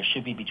said earlier,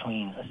 should be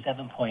between a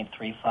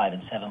 7.35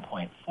 and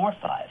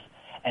 7.45,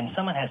 and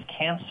someone has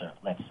cancer,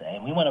 let's say,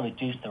 and we want to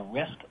reduce the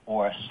risk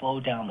or slow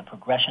down the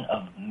progression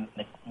of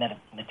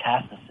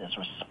metastasis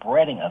or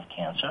spreading of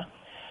cancer,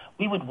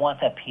 we would want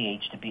that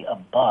pH to be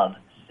above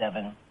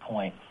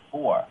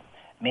 7.4,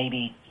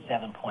 maybe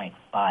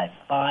 7.55,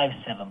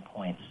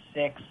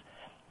 7.6.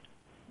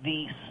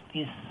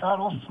 These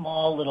subtle,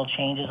 small little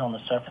changes on the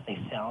surface, they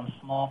sound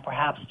small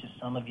perhaps to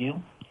some of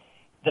you.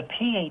 The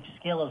pH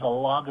scale is a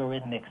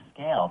logarithmic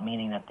scale,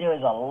 meaning that there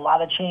is a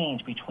lot of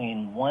change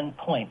between 1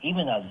 point,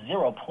 even a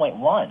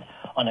 0.1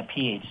 on a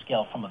pH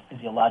scale from a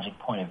physiologic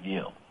point of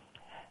view.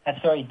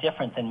 That's very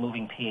different than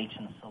moving pH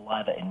in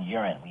saliva and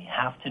urine. We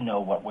have to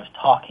know what we're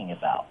talking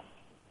about.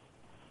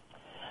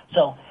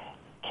 So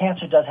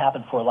cancer does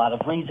happen for a lot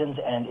of reasons,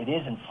 and it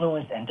is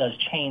influenced and does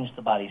change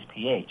the body's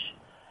pH.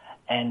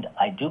 And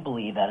I do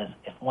believe that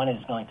if one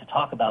is going to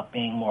talk about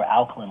being more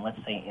alkaline,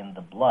 let's say in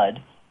the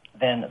blood,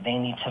 then they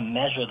need to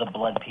measure the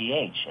blood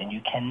pH, and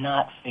you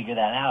cannot figure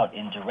that out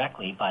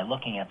indirectly by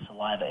looking at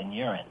saliva and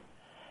urine.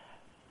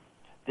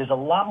 There's a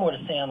lot more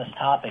to say on this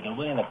topic, and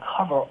we're going to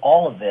cover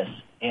all of this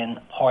in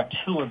part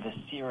 2 of this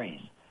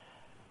series.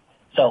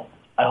 So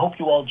I hope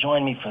you all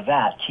join me for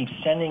that. Keep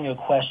sending your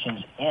questions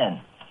in.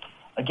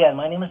 Again,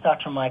 my name is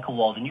Dr. Michael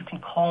Walden. You can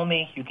call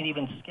me. You can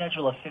even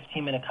schedule a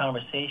 15-minute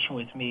conversation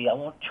with me. I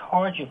won't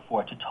charge you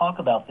for it to talk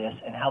about this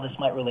and how this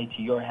might relate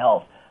to your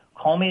health.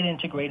 Call me at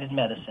Integrated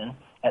Medicine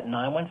at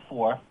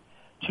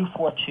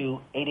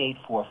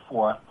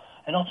 914-242-8844.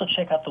 And also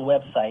check out the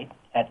website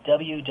at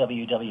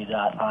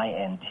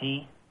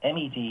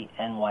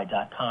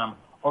www.intmedny.com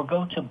or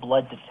go to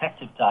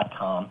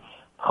blooddetective.com.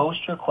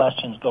 Post your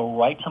questions. Go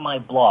right to my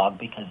blog,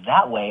 because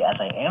that way, as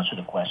I answer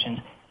the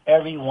questions,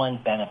 everyone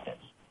benefits.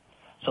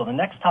 So the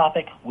next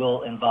topic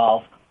will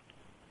involve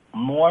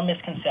more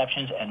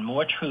misconceptions and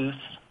more truths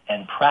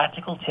and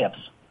practical tips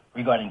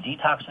regarding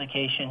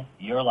detoxification,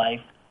 your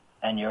life,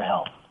 and your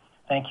health.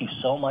 Thank you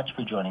so much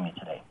for joining me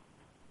today.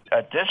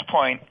 At this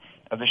point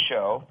of the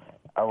show,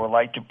 I would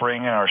like to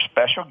bring in our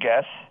special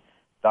guest,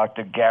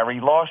 Dr.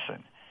 Gary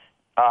Lawson.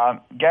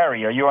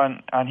 Gary, are you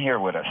on here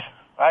with us?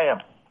 I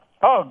am.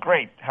 Oh,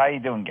 great. How are you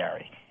doing,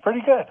 Gary?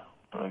 Pretty good.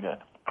 Really good.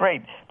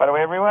 Great. By the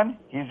way, everyone,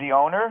 he's the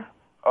owner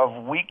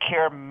of We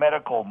Care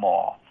Medical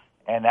Mall,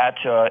 and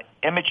that's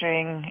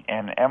imaging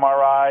and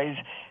MRIs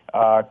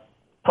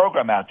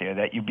program out there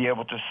that you'll be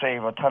able to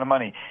save a ton of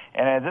money.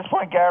 And at this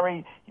point,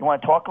 Gary, you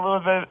want to talk a little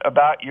bit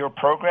about your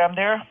program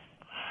there?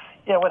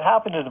 Yeah, what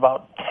happened is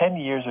about 10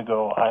 years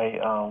ago,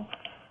 I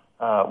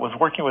was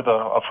working with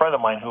a friend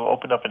of mine who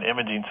opened up an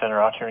imaging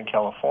center out here in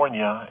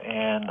California,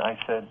 and I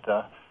said,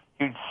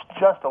 he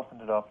just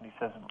opened it up, and he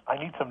says, I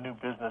need some new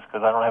business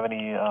because I don't have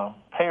any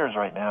payers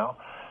right now.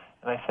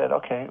 And I said,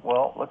 okay,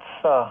 well, let's.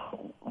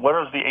 What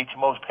is the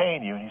HMOs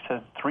paying you? And he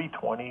said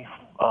 $320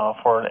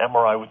 for an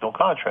MRI with no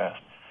contrast.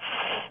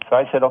 So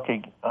I said,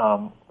 okay,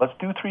 let's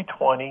do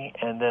 $320,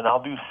 and then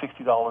I'll do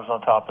 $60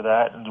 on top of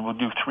that, and we'll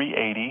do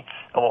 $380, and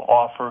we'll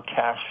offer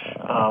cash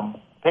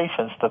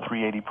patients the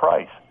 $380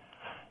 price.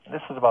 And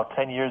this was about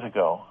 10 years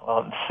ago.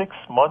 6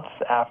 months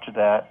after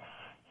that,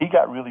 he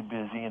got really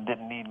busy and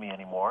didn't need me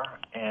anymore.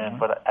 And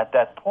but at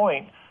that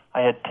point,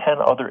 I had 10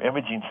 other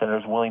imaging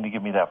centers willing to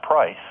give me that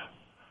price.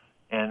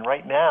 And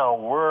right now,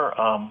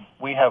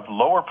 we have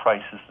lower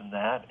prices than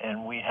that,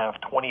 and we have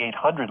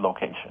 2,800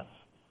 locations.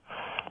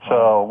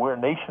 So we're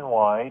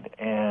nationwide,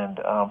 and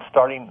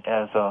starting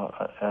as a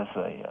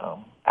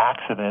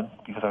accident,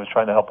 because I was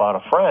trying to help out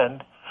a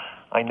friend,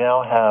 I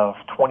now have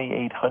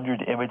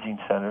 2,800 imaging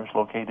centers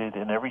located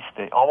in every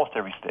state, almost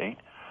every state,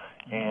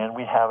 and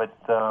we have it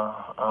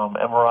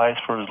MRIs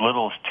for as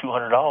little as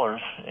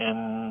 $200,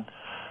 and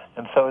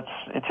so it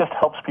just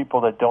helps people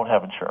that don't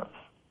have insurance.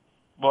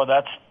 Well,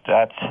 that's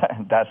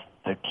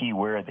the key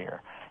word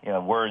there.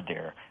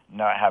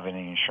 Not having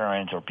any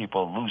insurance or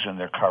people losing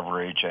their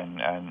coverage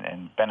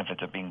and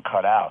benefits of being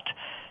cut out.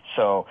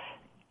 So,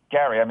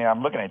 Gary, I mean,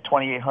 I'm looking at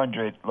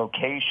 2,800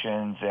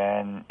 locations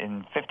and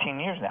in 15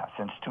 years now,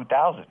 since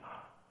 2000,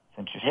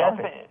 since you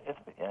started.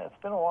 It's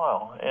been a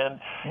while, and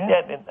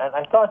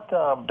I thought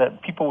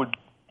that people would,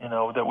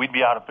 that we'd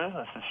be out of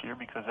business this year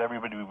because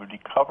everybody would be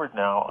covered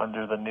now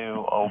under the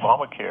new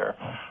Obamacare.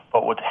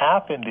 But what's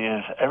happened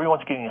is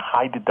everyone's getting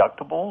high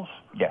deductibles.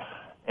 Yes.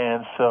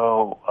 And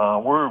so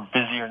we're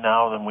busier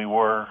now than we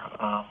were,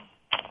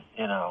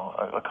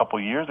 a couple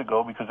of years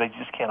ago because they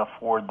just can't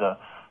afford the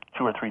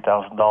 $2,000 or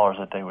 $3,000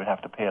 that they would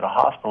have to pay at a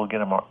hospital to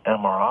get an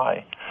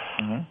MRI.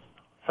 Mm-hmm.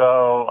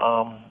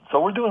 So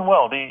we're doing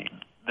well.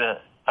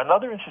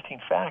 Another interesting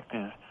fact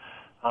is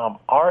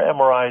our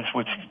MRIs,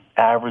 which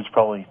average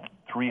probably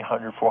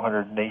 300,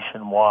 400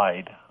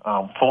 nationwide,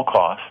 full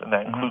cost, and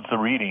that includes the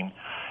reading,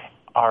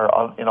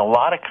 are in a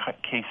lot of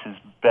cases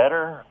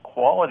better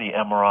quality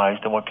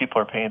MRIs than what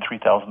people are paying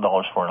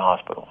 $3,000 for in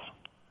hospitals.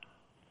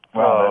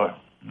 Well,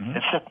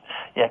 it's just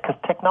because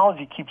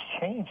technology keeps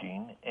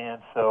changing,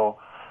 and so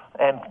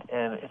and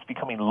it's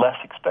becoming less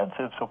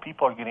expensive. So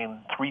people are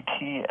getting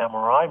 3T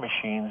MRI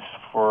machines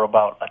for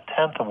about a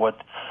tenth of what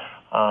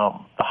the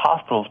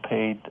hospitals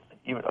paid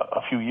even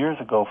a few years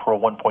ago for a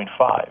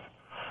 1.5.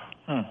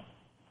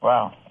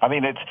 Wow. I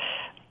mean, it's.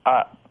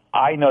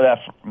 I know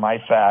that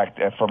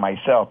for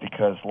myself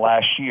because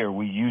last year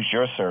we used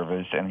your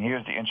service, and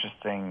here's the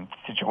interesting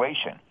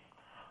situation.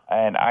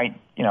 And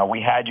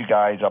we had you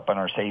guys up on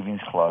our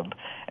savings club.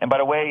 And by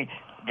the way,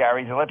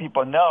 Gary, to let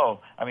people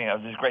know, I mean,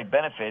 of this great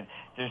benefit,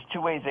 there's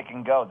two ways they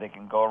can go. They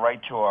can go right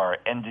to our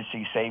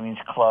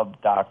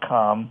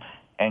NDCSavingsClub.com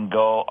and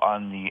go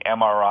on the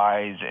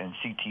MRIs and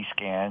CT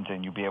scans,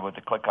 and you'll be able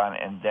to click on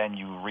it, and then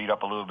you read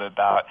up a little bit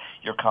about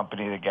your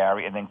company, the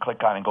Gary, and then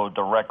click on and go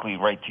directly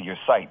right to your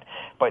site.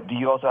 But do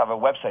you also have a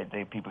website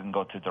that people can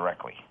go to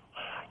directly?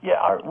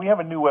 Yeah, we have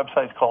a new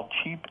website. It's called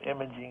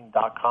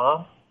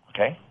cheapimaging.com.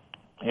 Okay.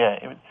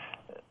 Yeah,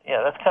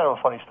 that's kind of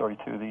a funny story,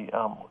 too.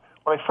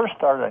 When I first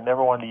started, I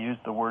never wanted to use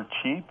the word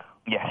cheap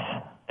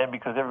Yes. And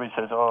because everybody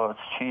says, oh, it's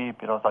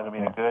cheap, it's not going to be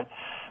any good.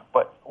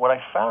 But what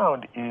I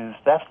found is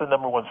that's the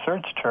number one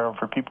search term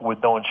for people with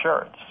no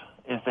insurance,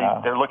 is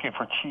they're looking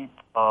for cheap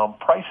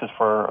prices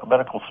for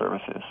medical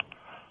services.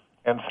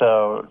 And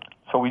so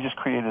we just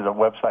created a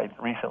website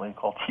recently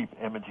called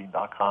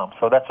cheapimaging.com.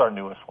 So that's our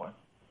newest one.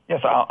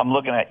 Yes, I'm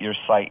looking at your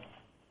site,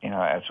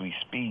 as we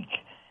speak.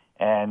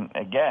 And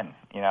again,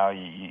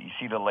 you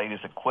see the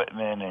latest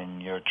equipment,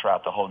 and you're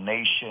throughout the whole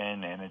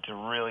nation, and it's a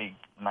really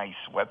nice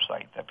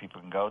website that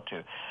people can go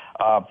to.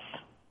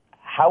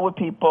 How would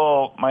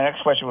people? My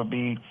next question would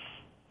be,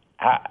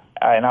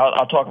 and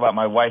I'll talk about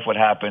my wife, what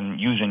happened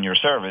using your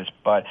service,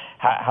 but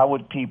how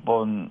would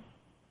people?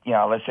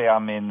 Let's say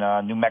I'm in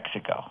New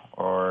Mexico,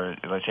 or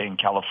let's say in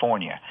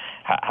California.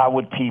 How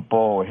would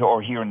people,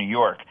 or here in New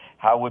York?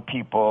 How would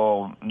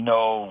people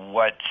know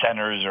what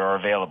centers are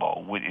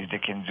available? They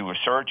can do a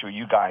search, or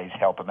you guys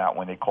help them out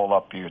when they call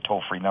up your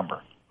toll-free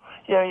number?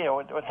 Yeah.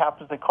 What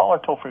happens, they call our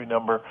toll-free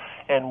number,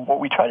 and what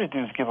we try to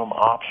do is give them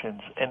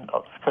options. And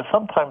because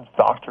sometimes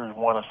doctors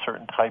want a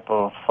certain type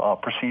of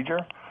procedure.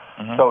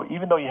 Mm-hmm. So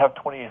even though you have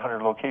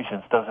 2,800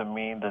 locations, doesn't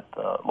mean that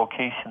the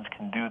locations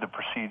can do the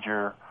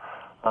procedure,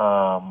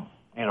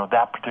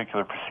 that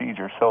particular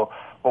procedure. So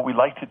what we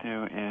like to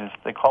do is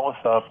they call us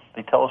up,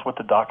 they tell us what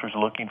the doctor's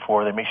looking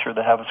for, they make sure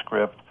they have a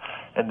script,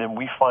 and then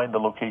we find the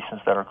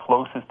locations that are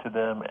closest to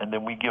them, and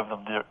then we give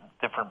them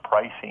different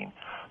pricing.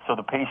 So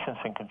the patient's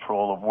in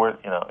control of where,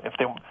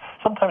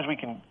 sometimes we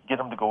can get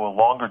them to go a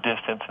longer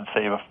distance and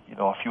save, a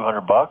few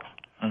 $100.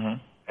 Mm-hmm.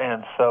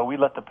 And so we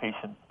let the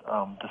patient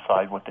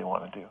decide what they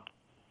want to do.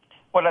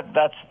 Well,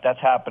 that's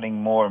happening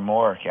more and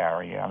more,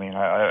 Gary. I mean,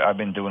 I've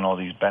been doing all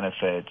these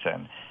benefits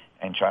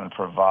and trying to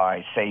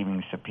provide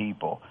savings to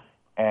people.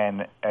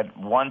 And at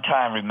one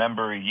time,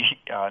 remember,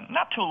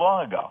 not too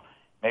long ago,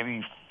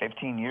 maybe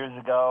 15 years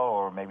ago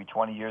or maybe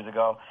 20 years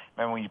ago,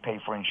 remember when you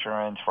paid for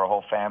insurance for a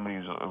whole family,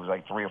 it was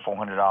like $300 or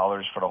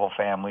 $400 for the whole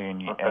family,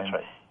 That's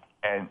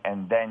right.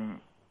 And then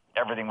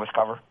everything was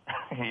covered.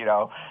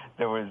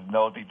 There was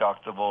no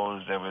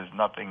deductibles, there was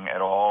nothing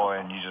at all,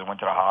 and you just went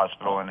to the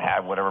hospital and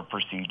had whatever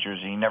procedures,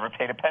 and you never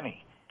paid a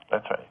penny.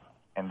 That's right.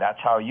 And that's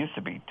how it used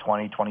to be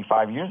 20,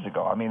 25 years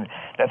ago. I mean,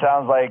 that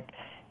sounds like,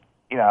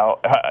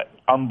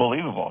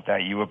 unbelievable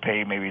that you would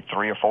pay maybe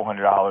 $300 or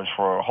 $400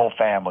 for a whole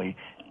family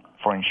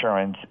for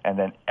insurance, and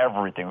then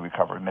everything would be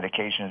covered.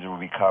 Medications would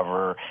be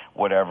covered,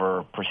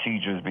 whatever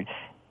procedures.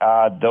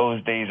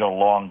 Those days are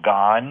long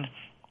gone,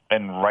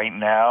 and right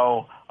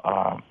now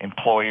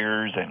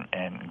employers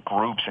and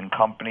groups and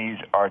companies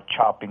are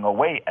chopping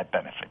away at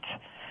benefits.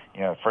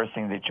 First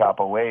thing they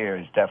chop away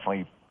is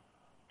definitely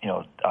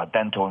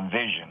dental and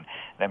vision,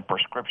 then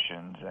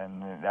prescriptions,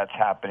 and that's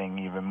happening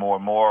even more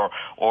and more,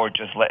 or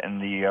just letting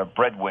the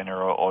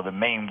breadwinner or the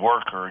main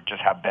worker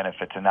just have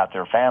benefits and not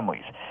their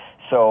families.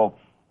 So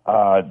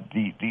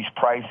these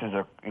prices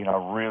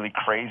are really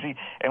crazy.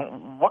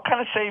 And what kind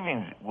of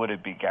savings would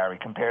it be, Gary,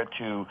 compared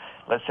to,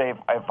 let's say,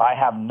 if I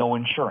have no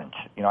insurance?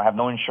 I have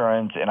no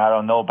insurance and I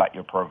don't know about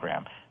your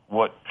program.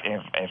 What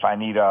if I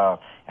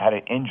had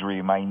an injury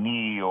in my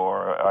knee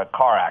or a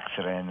car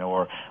accident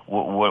or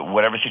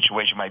whatever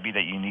situation might be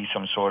that you need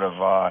some sort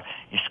of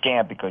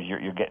scan because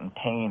you're getting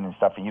pain and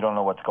stuff and you don't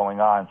know what's going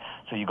on.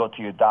 So you go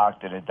to your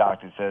doctor. The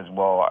doctor says,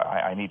 well,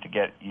 I need to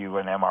get you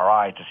an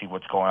MRI to see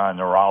what's going on, a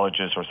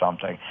neurologist or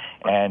something,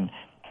 and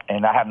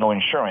I have no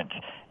insurance.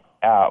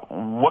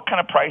 What kind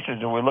of prices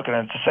are we looking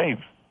at to save?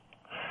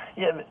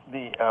 Yeah,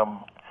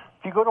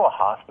 if you go to a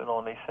hospital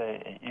and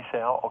you say,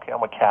 oh, okay,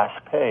 I'm a cash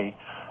pay,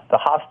 the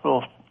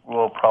hospitals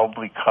will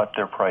probably cut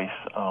their price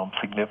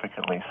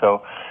significantly.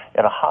 So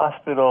at a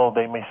hospital,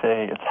 they may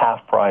say it's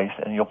half price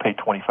and you'll pay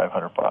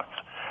 $2,500.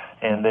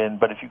 And then,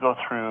 but if you go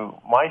through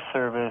my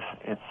service,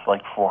 it's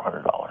like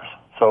 $400.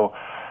 So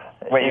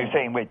wait, you're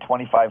saying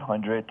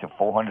 $2,500 to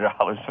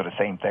 $400 for the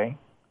same thing?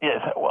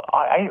 Yes. Well,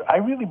 I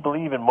really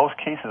believe in most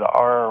cases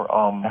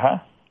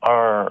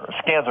our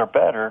scans are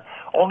better,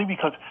 only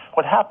because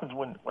what happens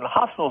when the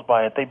hospitals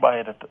buy it, they buy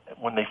it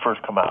when they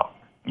first come out.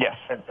 Yes.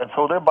 And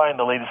so they're buying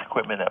the latest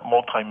equipment at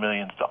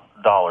multi-millions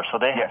dollars. So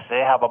they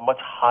have a much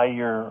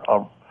higher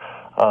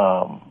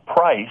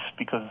price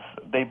because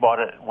they bought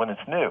it when it's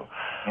new.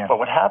 Yeah. But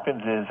what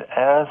happens is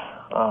as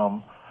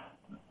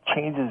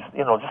changes,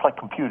 just like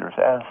computers,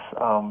 as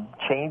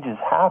changes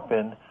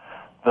happen,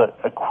 the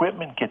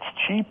equipment gets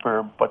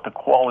cheaper, but the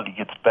quality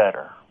gets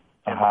better.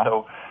 And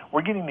so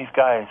we're getting these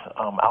guys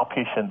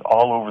outpatient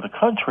all over the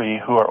country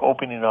who are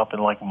opening up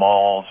in like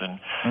malls and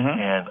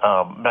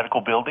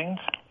medical buildings.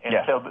 And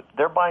so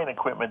they're buying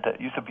equipment that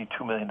used to be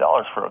 $2 million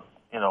for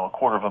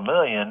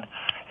 $250,000,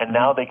 and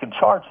now they can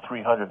charge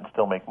 $300 and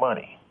still make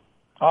money.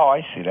 Oh,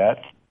 I see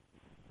that.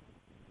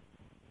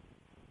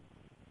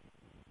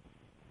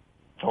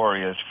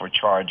 Notorious for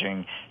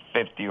charging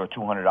 $50 or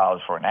 $200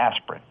 for an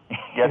aspirin.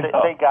 Yeah,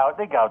 they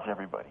gouge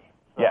everybody.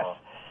 So. Yes.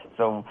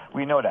 So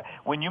we know that.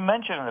 When you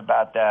mentioned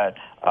about that,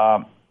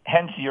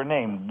 hence your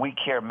name, We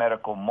Care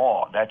Medical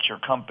Mall. That's your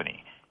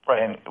company.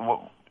 Right. And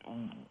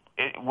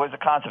it was a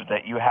concept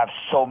that you have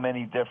so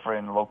many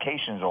different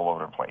locations all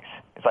over the place.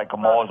 It's like a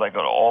mall is like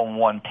an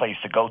all-in-one place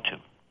to go to.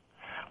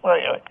 Well,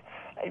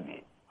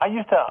 I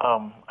used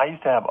to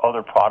have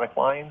other product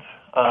lines.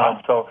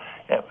 So,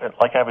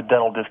 like I have a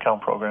dental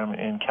discount program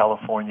in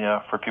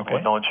California for people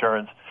with no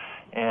insurance,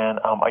 and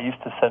I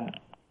used to send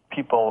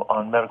people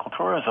on medical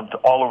tourism to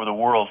all over the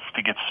world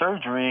to get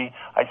surgery.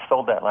 I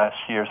sold that last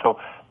year, so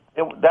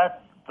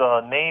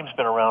the name's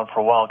been around for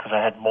a while because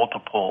I had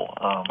multiple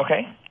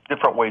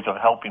different ways of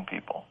helping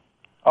people.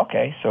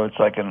 Okay, so it's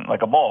like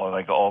a mall,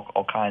 like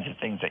all kinds of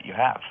things that you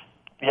have.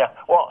 Yeah,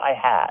 well, I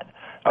had.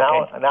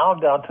 Now I'm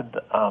down to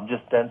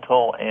just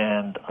dental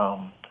and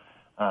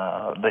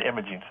the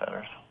imaging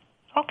centers.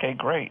 Okay,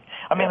 great.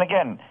 I mean,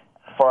 again,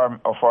 for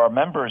our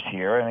members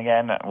here, and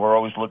again, we're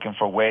always looking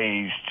for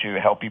ways to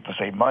help people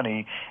save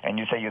money. And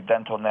you say your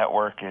dental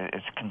network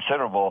is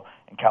considerable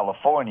in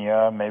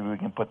California. Maybe we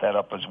can put that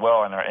up as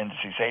well in our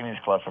Industry Savings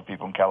Club for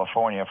people in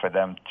California for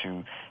them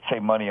to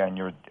save money on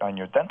your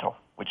dental,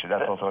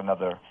 that's also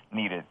another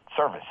needed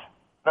service.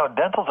 No,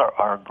 dentals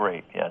are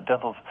great. Yeah,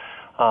 dentals.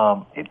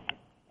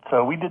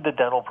 So we did the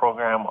dental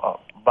program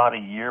about a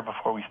year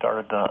before we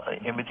started the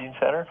imaging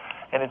center,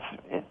 and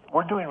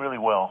we're doing really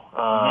well.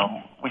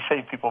 We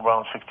save people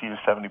around 60 to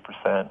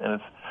 70%, and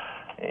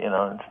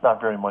it's not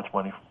very much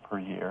money per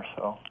year.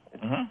 So.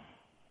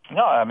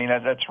 No, I mean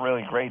that's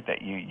really great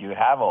that you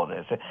have all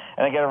this,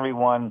 and again,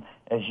 everyone,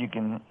 as you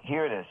can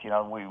hear this,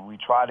 we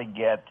try to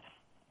get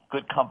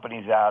good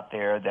companies out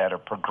there that are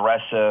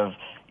progressive.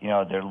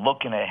 They're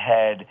looking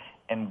ahead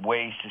and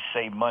ways to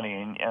save money,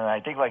 and I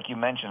think, like you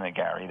mentioned it,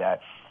 Gary,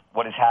 that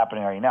what is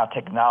happening right now,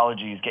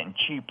 technology is getting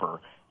cheaper,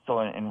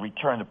 so in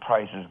return the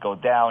prices go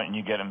down and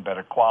you get in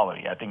better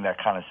quality. I think that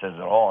kind of says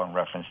it all in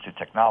reference to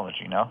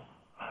technology, no?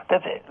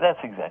 That's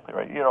exactly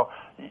right.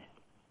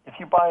 If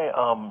you buy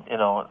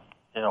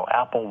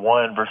Apple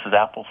One versus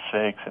Apple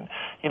 6, and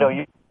you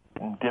get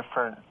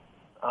different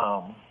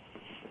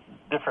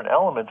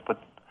elements, but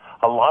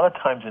a lot of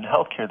times in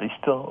healthcare they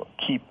still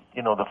keep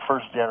the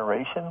first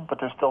generation, but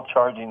they're still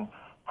charging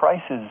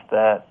prices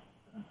that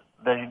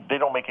they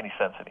don't make any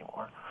sense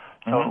anymore.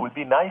 So it would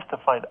be nice to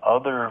find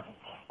other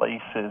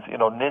places,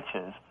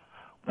 niches,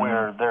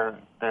 where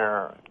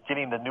they're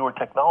getting the newer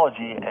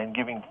technology and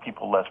giving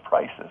people less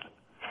prices.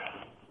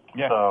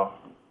 Yeah. So,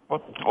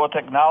 well,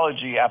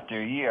 technology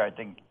after a year, I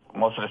think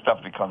most of the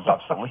stuff becomes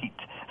obsolete.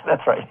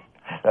 That's right.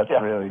 That's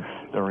really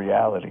the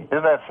reality.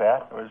 Isn't that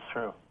sad? Or it's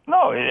true?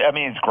 No, I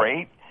mean it's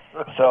great.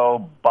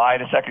 So buy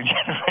the second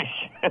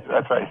generation.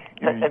 That's right.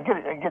 And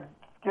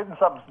getting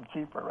something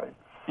cheaper, right?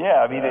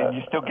 Yeah, I mean,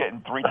 you're still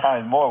getting 3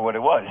 times more what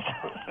it was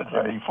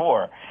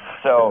before.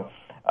 So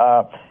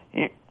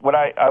what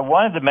I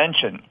wanted to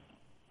mention,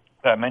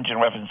 I mentioned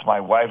in reference to my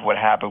wife, what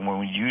happened when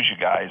we used you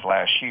guys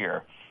last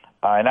year.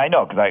 And I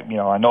know, because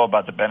I know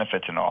about the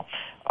benefits and all.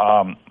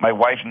 My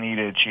wife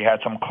she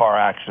had some car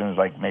accidents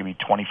like maybe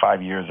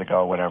 25 years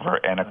ago, whatever.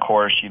 And of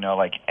course,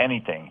 like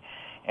anything,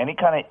 any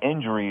kind of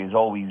injury is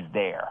always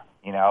there,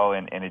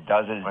 and it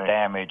does its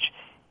damage.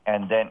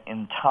 And then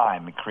in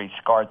time, it creates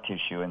scar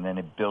tissue, and then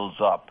it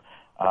builds up.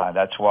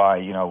 That's why,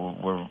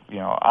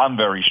 I'm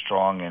very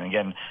strong. And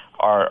again,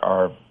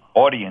 our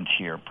audience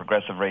here,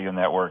 Progressive Radio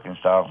Network and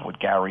stuff, with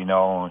Gary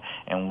Nolan,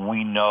 and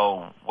we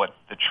know what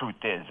the truth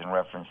is in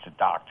reference to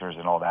doctors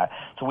and all that.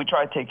 So we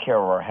try to take care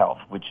of our health,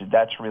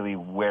 that's really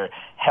where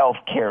health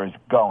care is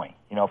going.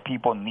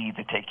 People need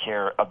to take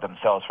care of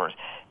themselves first,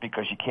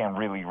 because you can't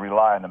really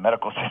rely on the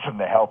medical system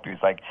to help you.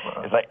 It's like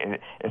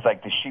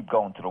the sheep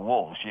going to the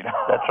wolves.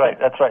 That's right.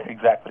 That's right.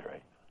 Exactly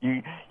right.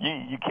 You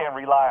can't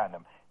rely on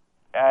them.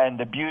 And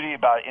the beauty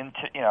about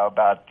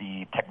about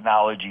the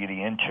technology,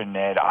 the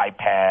internet,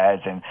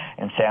 iPads and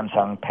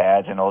Samsung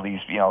pads and all these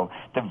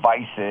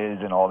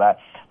devices and all that,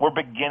 we're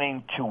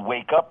beginning to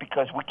wake up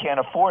because we can't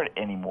afford it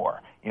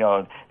anymore.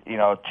 To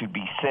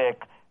be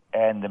sick,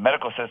 and the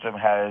medical system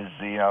has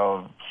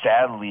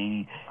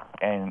sadly,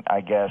 and I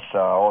guess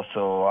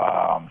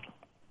also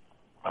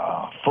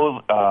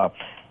full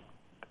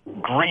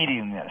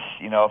greediness,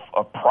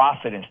 of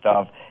profit and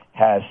stuff,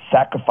 has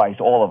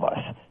sacrificed all of us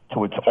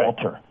to its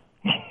altar.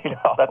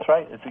 That's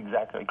right. It's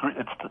exactly.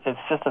 It's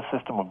just a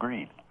system of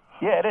greed.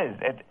 Yeah, it is.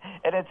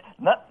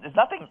 There's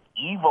nothing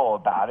evil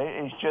about it.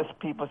 It's just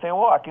people say,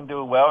 well, I can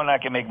do it well and I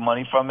can make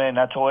money from it, and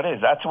that's all it is.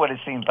 That's what it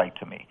seems like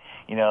to me.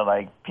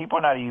 People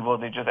are not evil.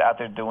 They're just out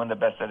there doing the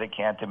best that they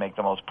can to make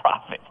the most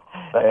profit.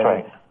 That's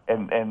right.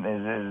 And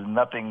there's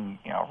nothing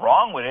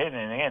wrong with it.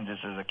 And again, this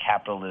is a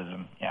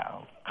capitalism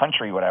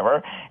country,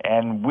 whatever,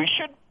 and we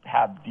should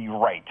have the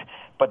right.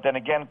 But then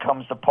again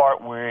comes the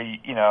part where you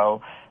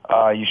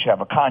should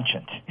have a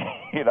conscience.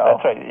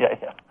 That's right.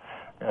 Yeah.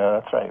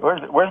 That's right.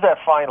 Where's that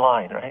fine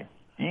line, right?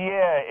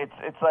 Yeah,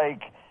 it's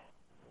like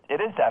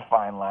it is that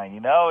fine line.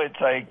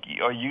 It's like,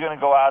 are you going to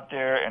go out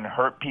there and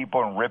hurt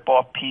people and rip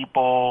off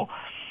people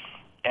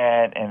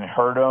and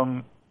hurt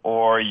them,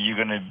 or are you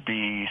going to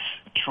be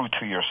true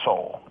to your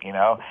soul? And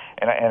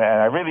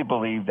I really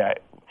believe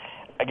that.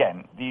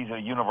 Again, these are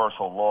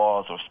universal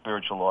laws or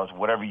spiritual laws.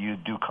 Whatever you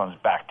do comes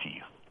back to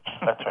you.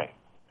 That's right.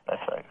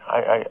 That's right.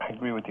 I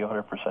agree with you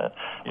 100%.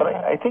 But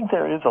I think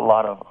there is a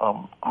lot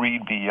of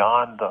greed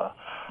beyond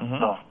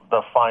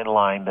the fine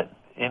line that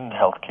in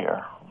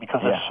healthcare,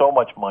 because there's so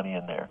much money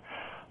in there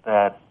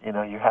that, you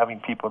know, you're having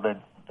people that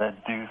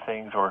do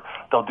things, or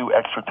they'll do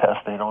extra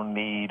tests they don't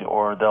need,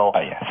 or they'll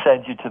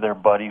send you to their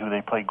buddy who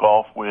they play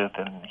golf with,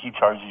 and he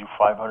charges you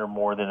 $500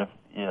 more than if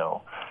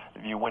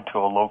you went to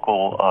a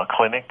local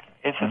clinic.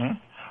 It's just,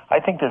 I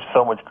think there's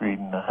so much greed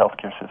in the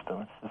healthcare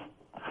system. It's just,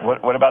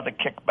 what about the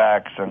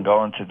kickbacks and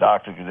going to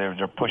doctors because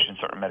they're pushing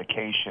certain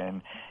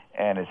medication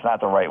and it's not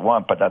the right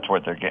one, but that's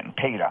what they're getting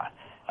paid on?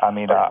 I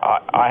mean,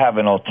 I have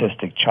an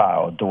autistic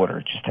child,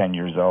 daughter, just 10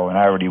 years old, and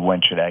I already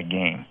went to that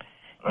game,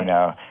 you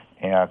know,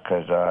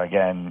 because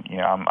again, you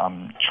know,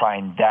 I'm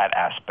trying that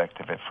aspect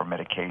of it for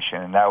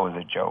medication, and that was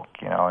a joke,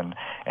 you know,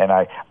 and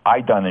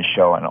I done a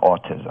show on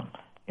autism,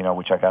 you know,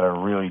 which I got a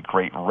really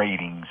great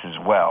ratings as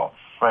well,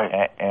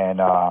 right?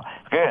 And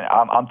again,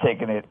 I'm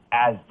taking it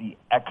as the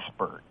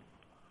expert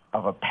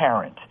of a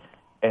parent,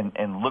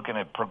 and looking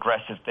at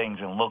progressive things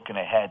and looking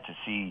ahead to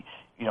see,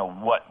 you know,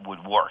 what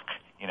would work,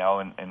 you know,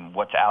 and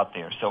what's out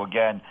there. So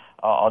again,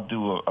 I'll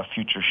do a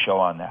future show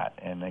on that.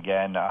 And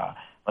again,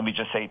 let me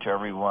just say to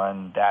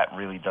everyone, that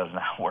really does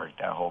not work,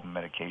 that whole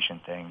medication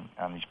thing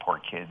on these poor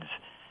kids.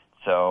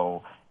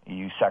 So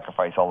you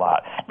sacrifice a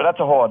lot. But that's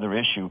a whole other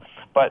issue.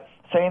 But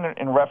saying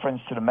in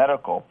reference to the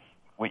medical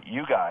with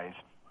you guys,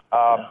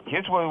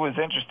 here's what was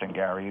interesting,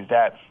 Gary, is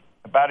that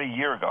about a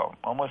year ago,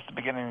 almost the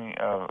beginning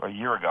of a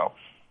year ago,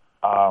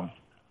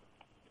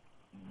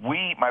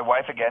 my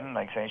wife, again,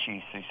 like saying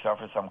she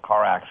suffered some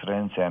car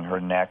accidents and her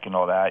neck and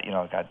all that, you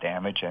know, got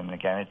damaged. And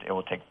again, it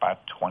will take about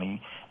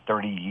 20,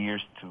 30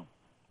 years to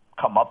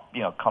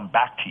come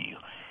back to you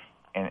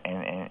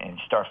and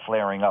start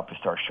flaring up and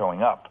start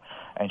showing up.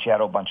 And she had a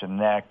whole bunch of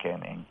neck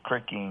and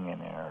cricking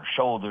and her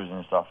shoulders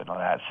and stuff and all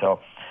that. So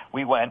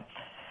we went.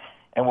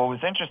 And what was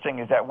interesting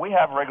is that we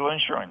have regular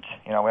insurance.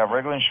 You know, we have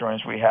regular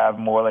insurance. We have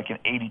more like an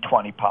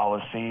 80-20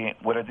 policy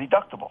with a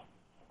deductible.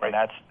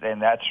 Right.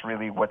 And that's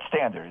really what's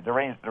standard. There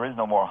is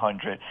no more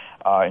 100.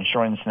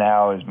 Insurance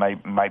now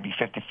might be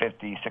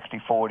 50-50,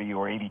 60-40,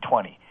 or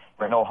 80-20.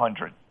 There's no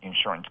 100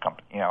 insurance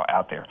company, you know,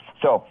 out there.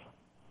 So,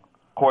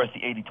 of course,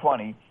 the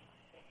 80-20.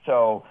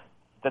 So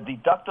the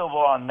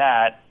deductible on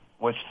that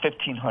was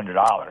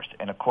 $1,500,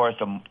 and of course,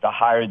 the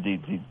higher the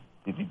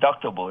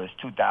deductible is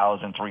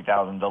 $2,000,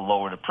 $3,000. The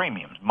lower the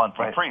premiums,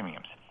 monthly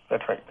premiums.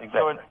 That's right.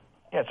 Exactly.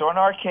 So in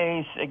our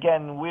case,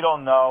 again, we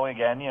don't know.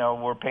 Again, you know,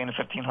 we're paying the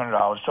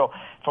 $1,500. So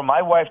for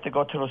my wife to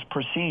go to those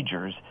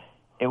procedures,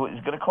 it was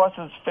going to cost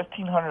us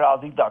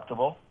 $1,500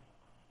 deductible,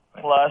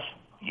 plus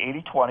the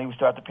 80-20. We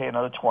still have to pay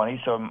another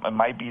 $20, so it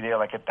might be there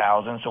like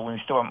 $1,000. So we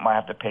still might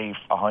have to pay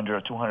 $100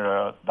 or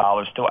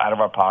 $200 still out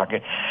of our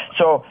pocket.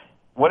 So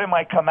what it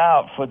might come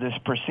out for this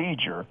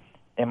procedure,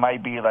 it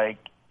might be like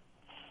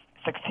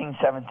 $1,600,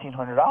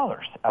 $1,700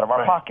 out of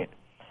our pocket.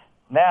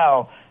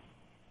 Now,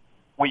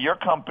 with your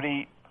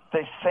company,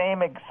 the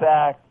same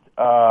exact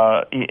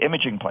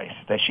imaging place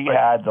that she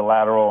had, the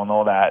lateral and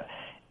all that,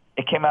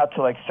 it came out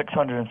to like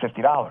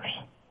 $650.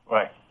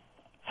 Right.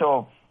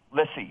 So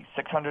let's see,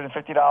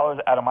 $650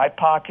 out of my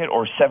pocket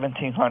or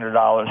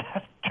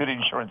 $1,700 to the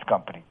insurance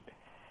company,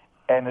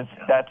 and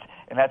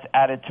that's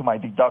added to my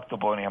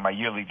deductible and my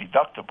yearly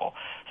deductible.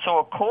 So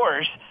of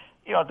course,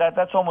 you know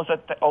that's almost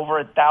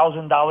over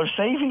 $1,000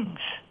 savings.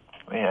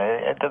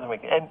 Yeah, it doesn't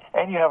make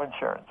and you have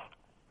insurance.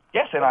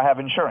 Yes, and I have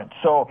insurance.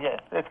 So yeah,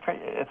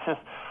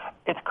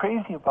 it's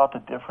crazy about the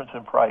difference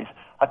in price.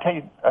 I'll tell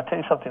you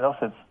something else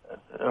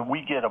that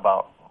we get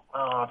about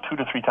 2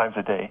 to 3 times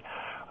a day.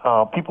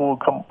 People will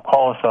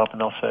call us up and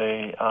they'll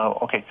say,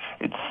 okay,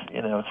 it's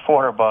 $400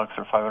 or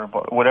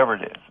 $500, whatever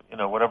it is, you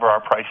know, whatever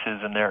our price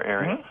is in their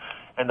area,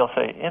 and they'll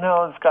say, you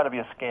know, it's got to be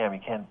a scam.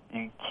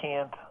 You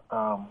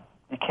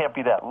can't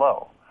be that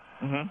low.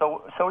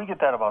 So we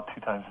get that about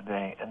 2 times a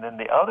day, and then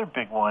the other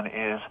big one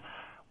is,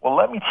 well,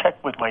 let me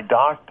check with my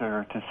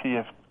doctor to see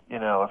if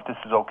this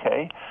is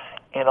okay.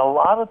 And a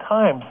lot of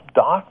times,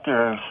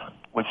 doctors,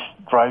 which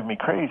drive me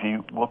crazy,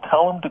 will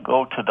tell them to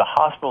go to the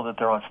hospital that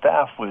they're on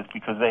staff with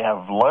because they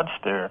have lunch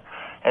there.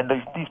 And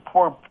these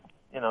poor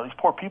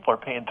people are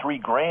paying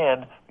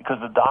 $3,000 because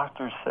the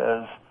doctor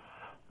says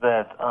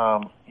that,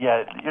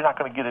 you're not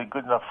going to get a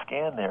good enough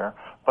scan there.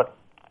 But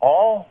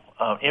all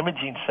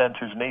imaging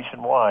centers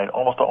nationwide,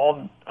 almost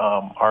all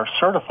are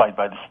certified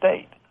by the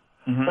state.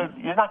 So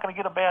you're not going to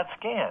get a bad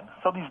scan.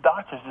 So these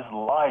doctors just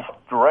lie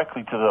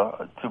directly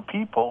to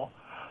people,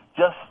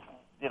 just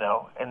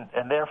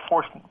and they're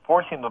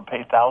forcing them to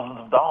pay thousands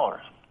of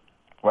dollars.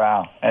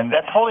 Wow, and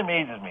that totally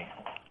amazes me.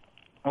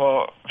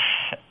 Well,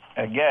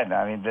 again,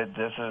 I mean,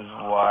 this is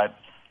what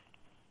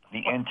the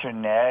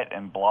internet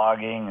and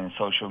blogging and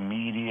social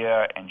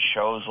media and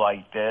shows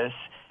like this,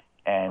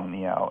 and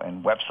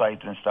and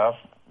websites and stuff,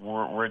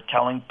 we're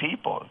telling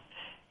people,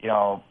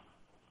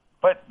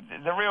 But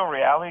the real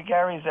reality,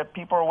 Gary, is that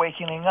people are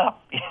waking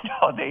up.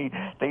 They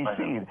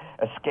see it.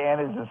 A scan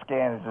is a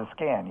scan is a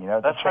scan.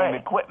 It's That's the same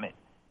right. equipment.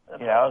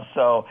 You know,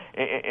 so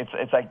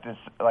it's like this.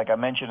 Like I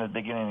mentioned at the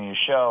beginning of the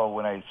show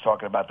when I was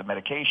talking about the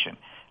medication,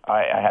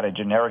 I had a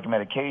generic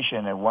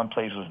medication, and one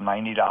place was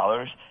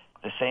 $90.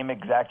 The same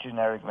exact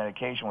generic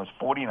medication was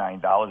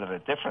 $49 at a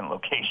different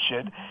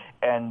location,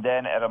 and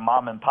then at a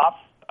mom and pop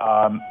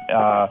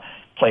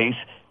place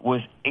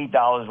was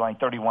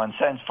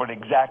 $8.31 for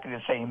exactly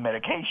the same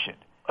medication.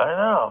 I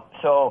know.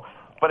 So,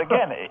 but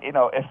again, you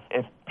know,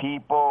 if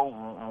people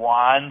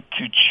want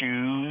to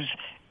choose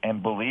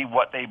and believe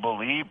what they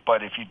believe,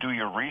 but if you do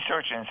your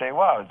research and say,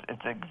 wow,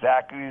 it's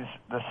exactly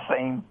the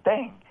same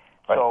thing,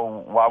 right.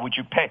 So why would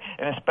you pay?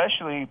 And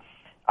especially,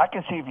 I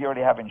can see if you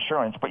already have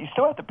insurance, but you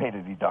still have to pay the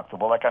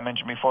deductible, like I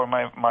mentioned before in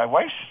my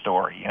wife's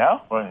story, you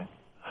know? Right.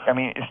 I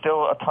mean, it's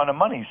still a ton of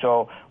money,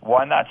 so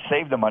why not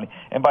save the money?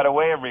 And by the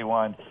way,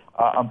 everyone,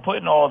 I'm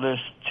putting all this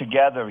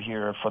together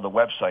here for the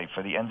website,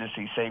 for the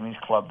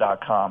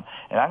NDCSavingsClub.com,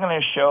 and I'm going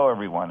to show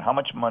everyone how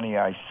much money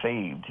I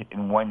saved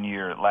in 1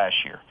 year last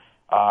year.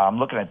 I'm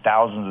looking at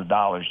thousands of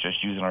dollars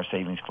just using our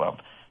savings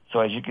club. So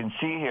as you can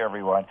see here,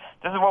 everyone,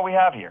 this is what we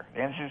have here.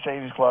 The NDC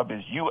Savings Club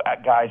is you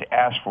guys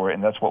asked for it,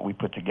 and that's what we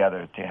put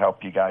together to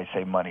help you guys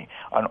save money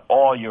on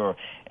all your,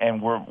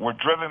 and we're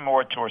driven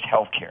more towards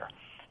healthcare.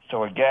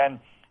 So again,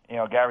 you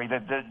know, Gary,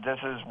 this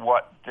is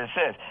what this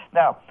is.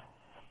 Now,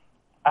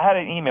 I had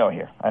an email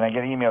here, and I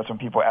get emails from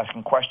people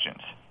asking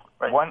questions.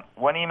 Right.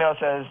 One email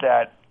says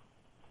that,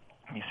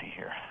 let me see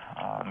here.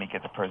 Let me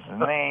get the person's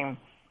name,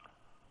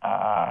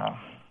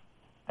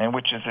 and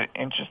which is an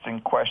interesting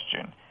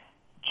question.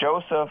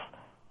 Joseph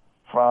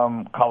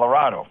from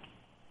Colorado,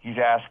 he's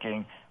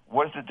asking,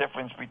 what is the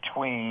difference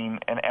between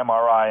an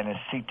MRI and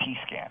a CT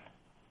scan?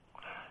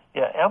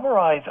 Yeah,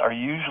 MRIs are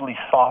usually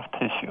soft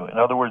tissue. In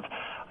other words,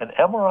 an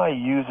MRI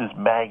uses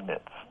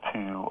magnets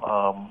to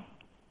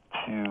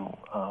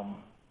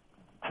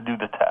do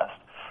the test.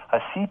 A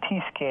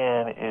CT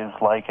scan is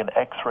like an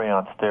X-ray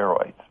on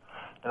steroids.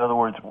 In other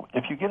words,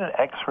 if you get an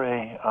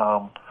X-ray,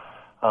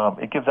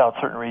 it gives out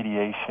certain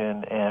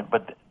radiation,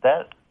 but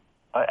that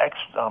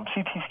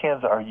CT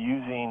scans are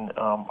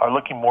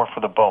looking more for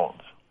the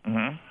bones.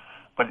 Mm-hmm.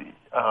 But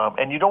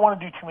and you don't want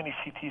to do too many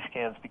CT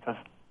scans because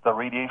the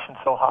radiation's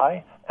so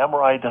high.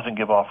 MRI doesn't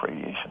give off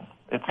radiation.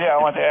 I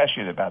wanted to ask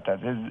you about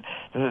that. There's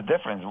a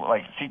difference.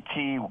 Like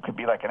CT could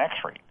be like an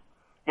X-ray.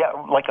 Yeah,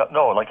 like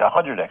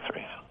 100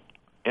 X-rays.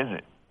 Is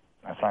it?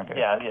 That's not good.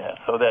 Yeah.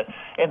 So that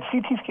and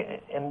CT scan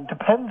and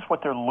depends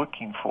what they're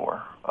looking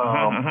for.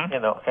 Mm-hmm. You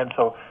know, and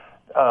so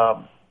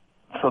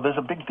there's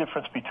a big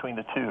difference between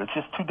the two. It's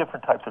just two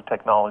different types of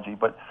technology.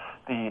 But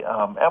the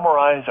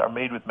MRIs are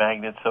made with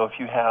magnets. So if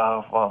you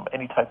have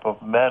any type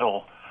of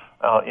metal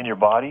in your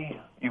body,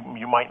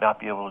 you might not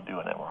be able to do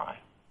an MRI.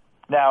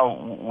 Now,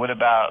 what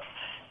about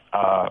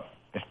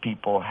if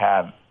people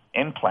have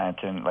implants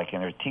in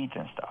their teeth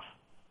and stuff?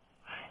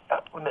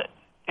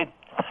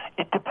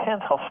 It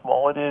depends how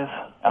small it is,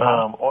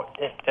 Uh-huh.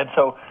 and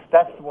so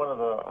that's one of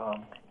the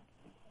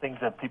things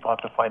that people have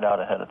to find out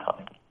ahead of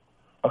time.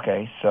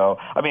 Okay, so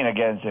I mean,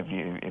 again,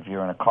 if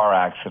you're in a car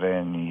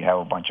accident and you have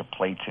a bunch of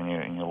plates in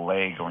your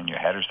leg or in your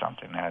head or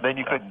something, then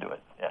you couldn't do it.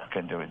 Yeah,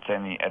 couldn't do it.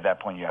 Then at that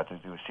point, you have to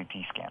do a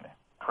CT scan.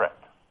 Correct.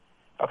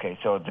 Okay,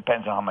 so it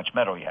depends on how much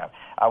metal you have.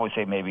 I would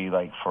say maybe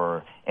like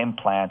for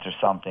implants or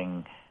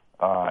something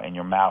in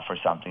your mouth or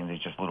something,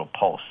 there's just little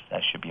pulse.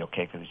 That should be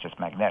okay because it's just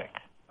magnetic.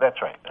 That's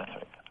right.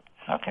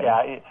 Okay.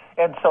 Yeah,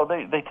 and so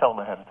they tell them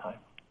ahead of time.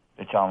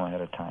 They tell them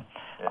ahead of time.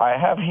 Yeah. I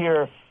have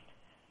here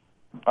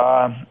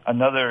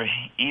another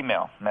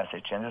email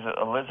message, and this is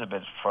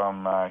Elizabeth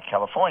from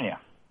California.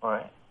 All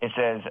right. It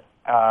says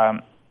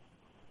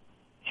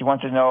she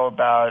wants to know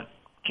about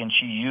can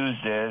she use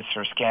this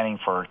for scanning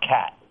for her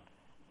cat,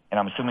 and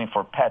I'm assuming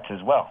for pets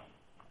as well.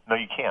 No,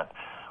 you can't.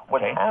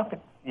 What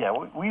happened? Yeah,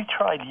 we've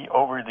tried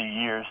over the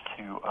years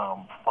to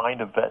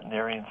find a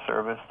veterinarian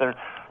service. There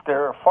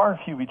are far and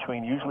few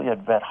between, usually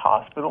at vet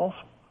hospitals.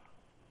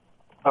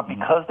 But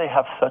because they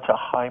have such a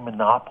high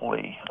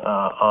monopoly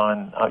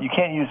on, you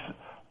can't use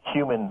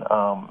human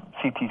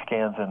CT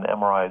scans and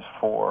MRIs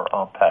for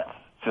pets.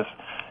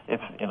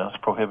 It's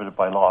prohibited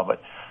by law.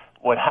 But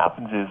what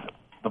happens is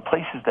the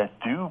places that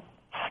do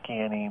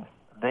scanning,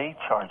 they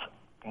charge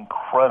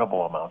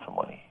incredible amounts of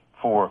money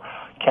for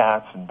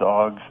cats and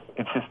dogs.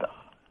 It's just,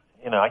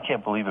 I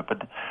can't believe it,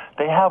 but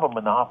they have a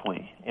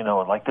monopoly.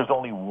 Like there's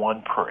only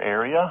one per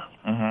area,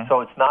 mm-hmm.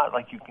 So it's not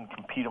like you can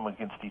compete them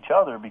against each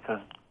other because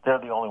they're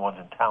the only ones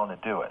in town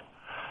that do it.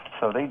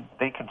 So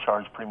they can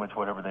charge pretty much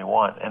whatever they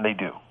want, and they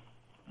do.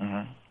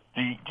 Mm-hmm.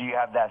 Do you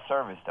have that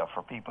service though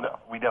for people? No,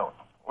 we don't.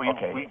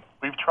 Okay.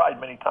 We've tried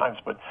many times,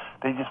 but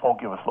they just won't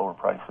give us lower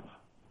prices.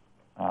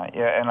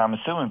 Yeah, and I'm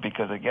assuming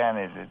because again,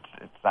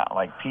 it's not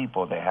like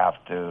people. They have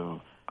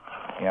to,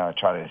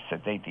 try to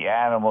sedate the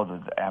animal.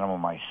 The animal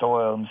might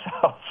soil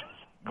himself.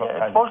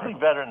 Yeah, it's mostly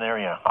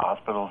veterinarian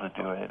hospitals that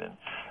do it,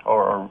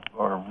 or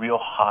real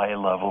high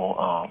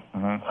level,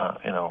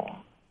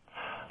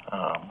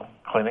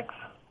 clinics.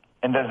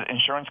 And does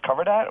insurance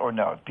cover that, or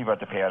no? People have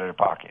to pay out of their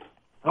pocket.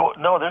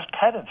 No, there's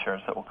pet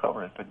insurance that will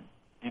cover it, but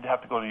you'd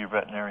have to go to your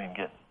veterinarian and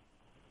get.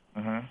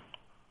 Mm-hmm.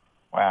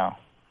 Wow.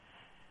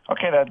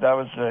 Okay, that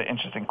was an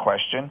interesting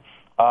question.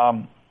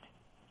 I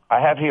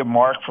have here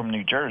Mark from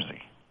New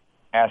Jersey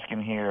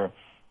asking here,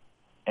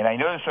 and I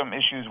know there's some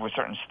issues with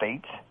certain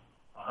states.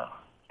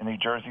 And New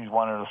Jersey is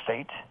one of those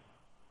states.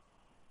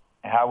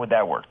 How would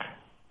that work?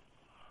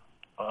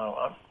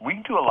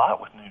 We do a lot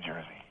with New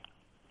Jersey.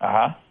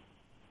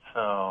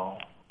 So,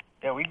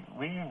 yeah, we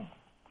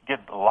get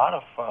a lot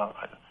of.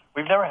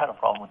 We've never had a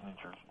problem with New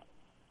Jersey.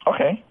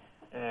 Okay.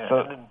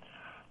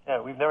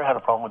 We've never had a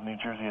problem with New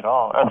Jersey at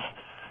all.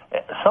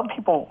 Some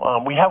people,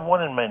 we have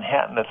one in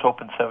Manhattan that's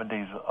open 7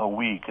 days a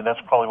week, and that's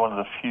probably one of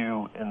the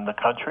few in the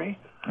country.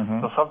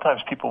 Mm-hmm. So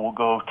sometimes people will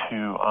go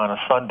on a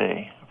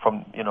Sunday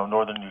from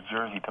northern New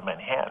Jersey to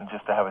Manhattan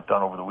just to have it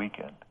done over the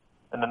weekend,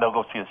 and then they'll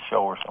go see a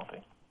show or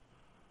something.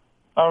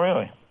 Oh,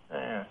 really?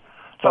 Yeah.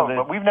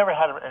 But we've never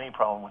had any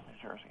problem with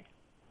New Jersey.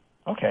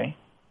 Okay.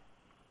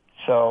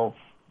 So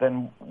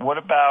then, what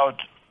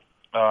about?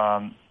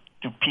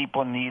 Do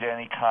people need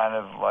any kind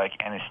of like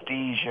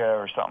anesthesia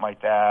or something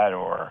like that,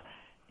 or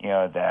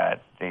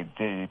that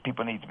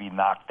people need to be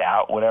knocked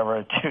out,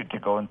 whatever, to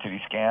go into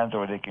these scans,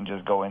 or they can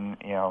just go in,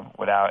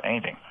 without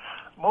anything?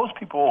 Most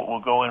people will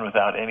go in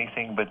without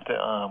anything, but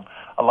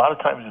a lot of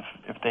times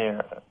if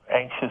they're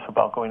anxious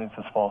about going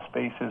into small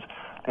spaces,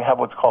 they have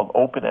what's called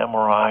open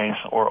MRIs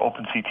or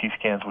open CT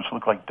scans, which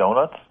look like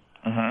donuts.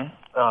 Mm-hmm.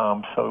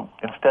 So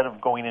instead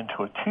of going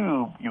into a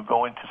tube, you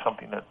go into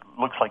something that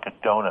looks like a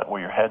donut where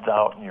your head's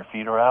out and your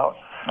feet are out,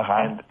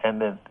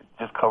 and then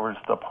just covers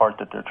the part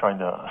that they're trying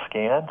to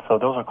scan. So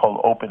those are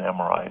called open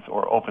MRIs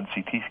or open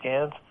CT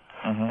scans.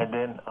 Mm-hmm. And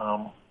then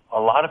a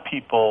lot of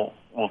people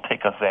will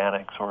take a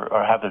Xanax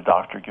or have their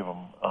doctor give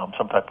them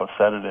some type of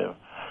sedative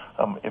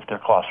if they're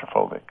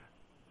claustrophobic.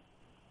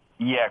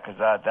 Yeah, because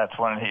that's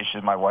one of the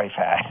issues my wife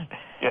had.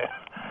 Yeah.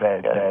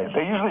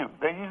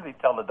 They usually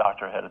tell the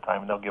doctor ahead of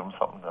time, and they'll give them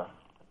something to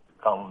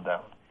calm them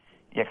down.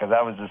 Yeah, because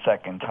that was the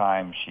second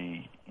time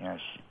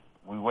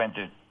we went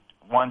to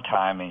one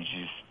time, and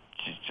she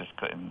just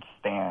couldn't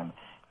stand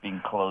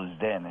being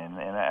closed in, and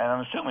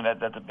I'm assuming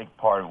that's a big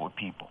part of it with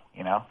people,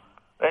 It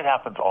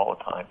happens all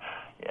the time.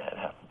 Yeah, it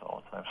happens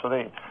all the time. So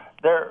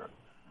they're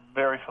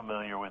very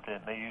familiar with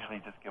it, and they usually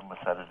just give them a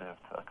sedative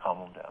to calm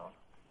them down.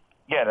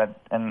 Yeah,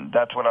 and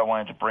that's what I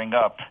wanted to bring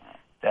up.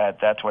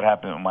 That's what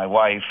happened with my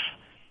wife,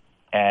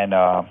 and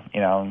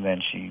and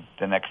then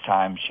the next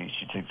time she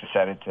took the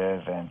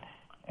sedative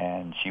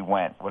and she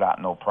went without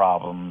no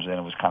problems, and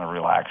it was kind of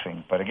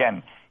relaxing. But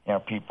again,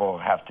 people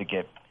have to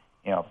get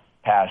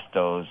past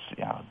those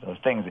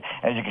things. And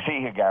as you can see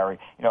here, Gary,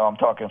 I'm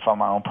talking from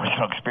my own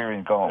personal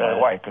experience going with my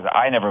wife because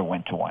I never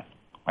went to one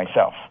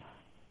myself.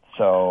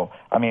 So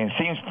I mean, it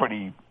seems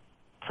pretty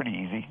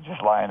easy,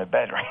 just lie in a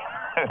bed, right?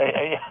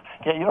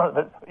 Yeah,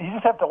 you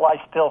just have to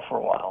lie still for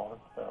a while.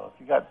 So if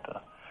you got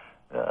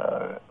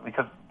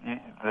because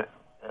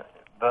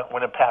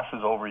when it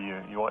passes over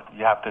you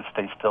have to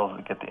stay still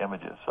to get the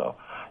images. So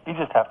you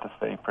just have to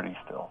stay pretty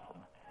still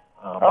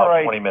for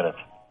about 20 minutes.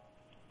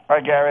 All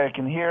right, Gary, I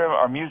can hear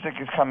our music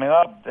is coming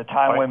up. The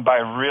time went by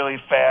really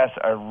fast.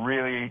 I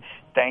really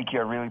thank you.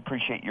 I really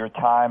appreciate your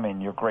time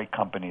and your great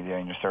company there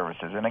and your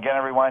services. And again,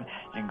 everyone,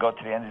 you can go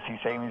to the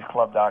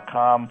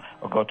NDCSavingsClub.com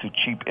or go to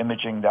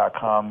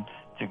cheapimaging.com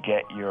to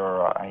get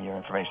your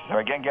information. So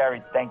again,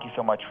 Gary, thank you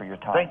so much for your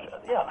time.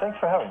 Thanks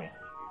for having me.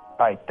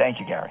 All right, thank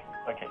you, Gary.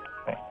 Okay.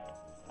 Thanks.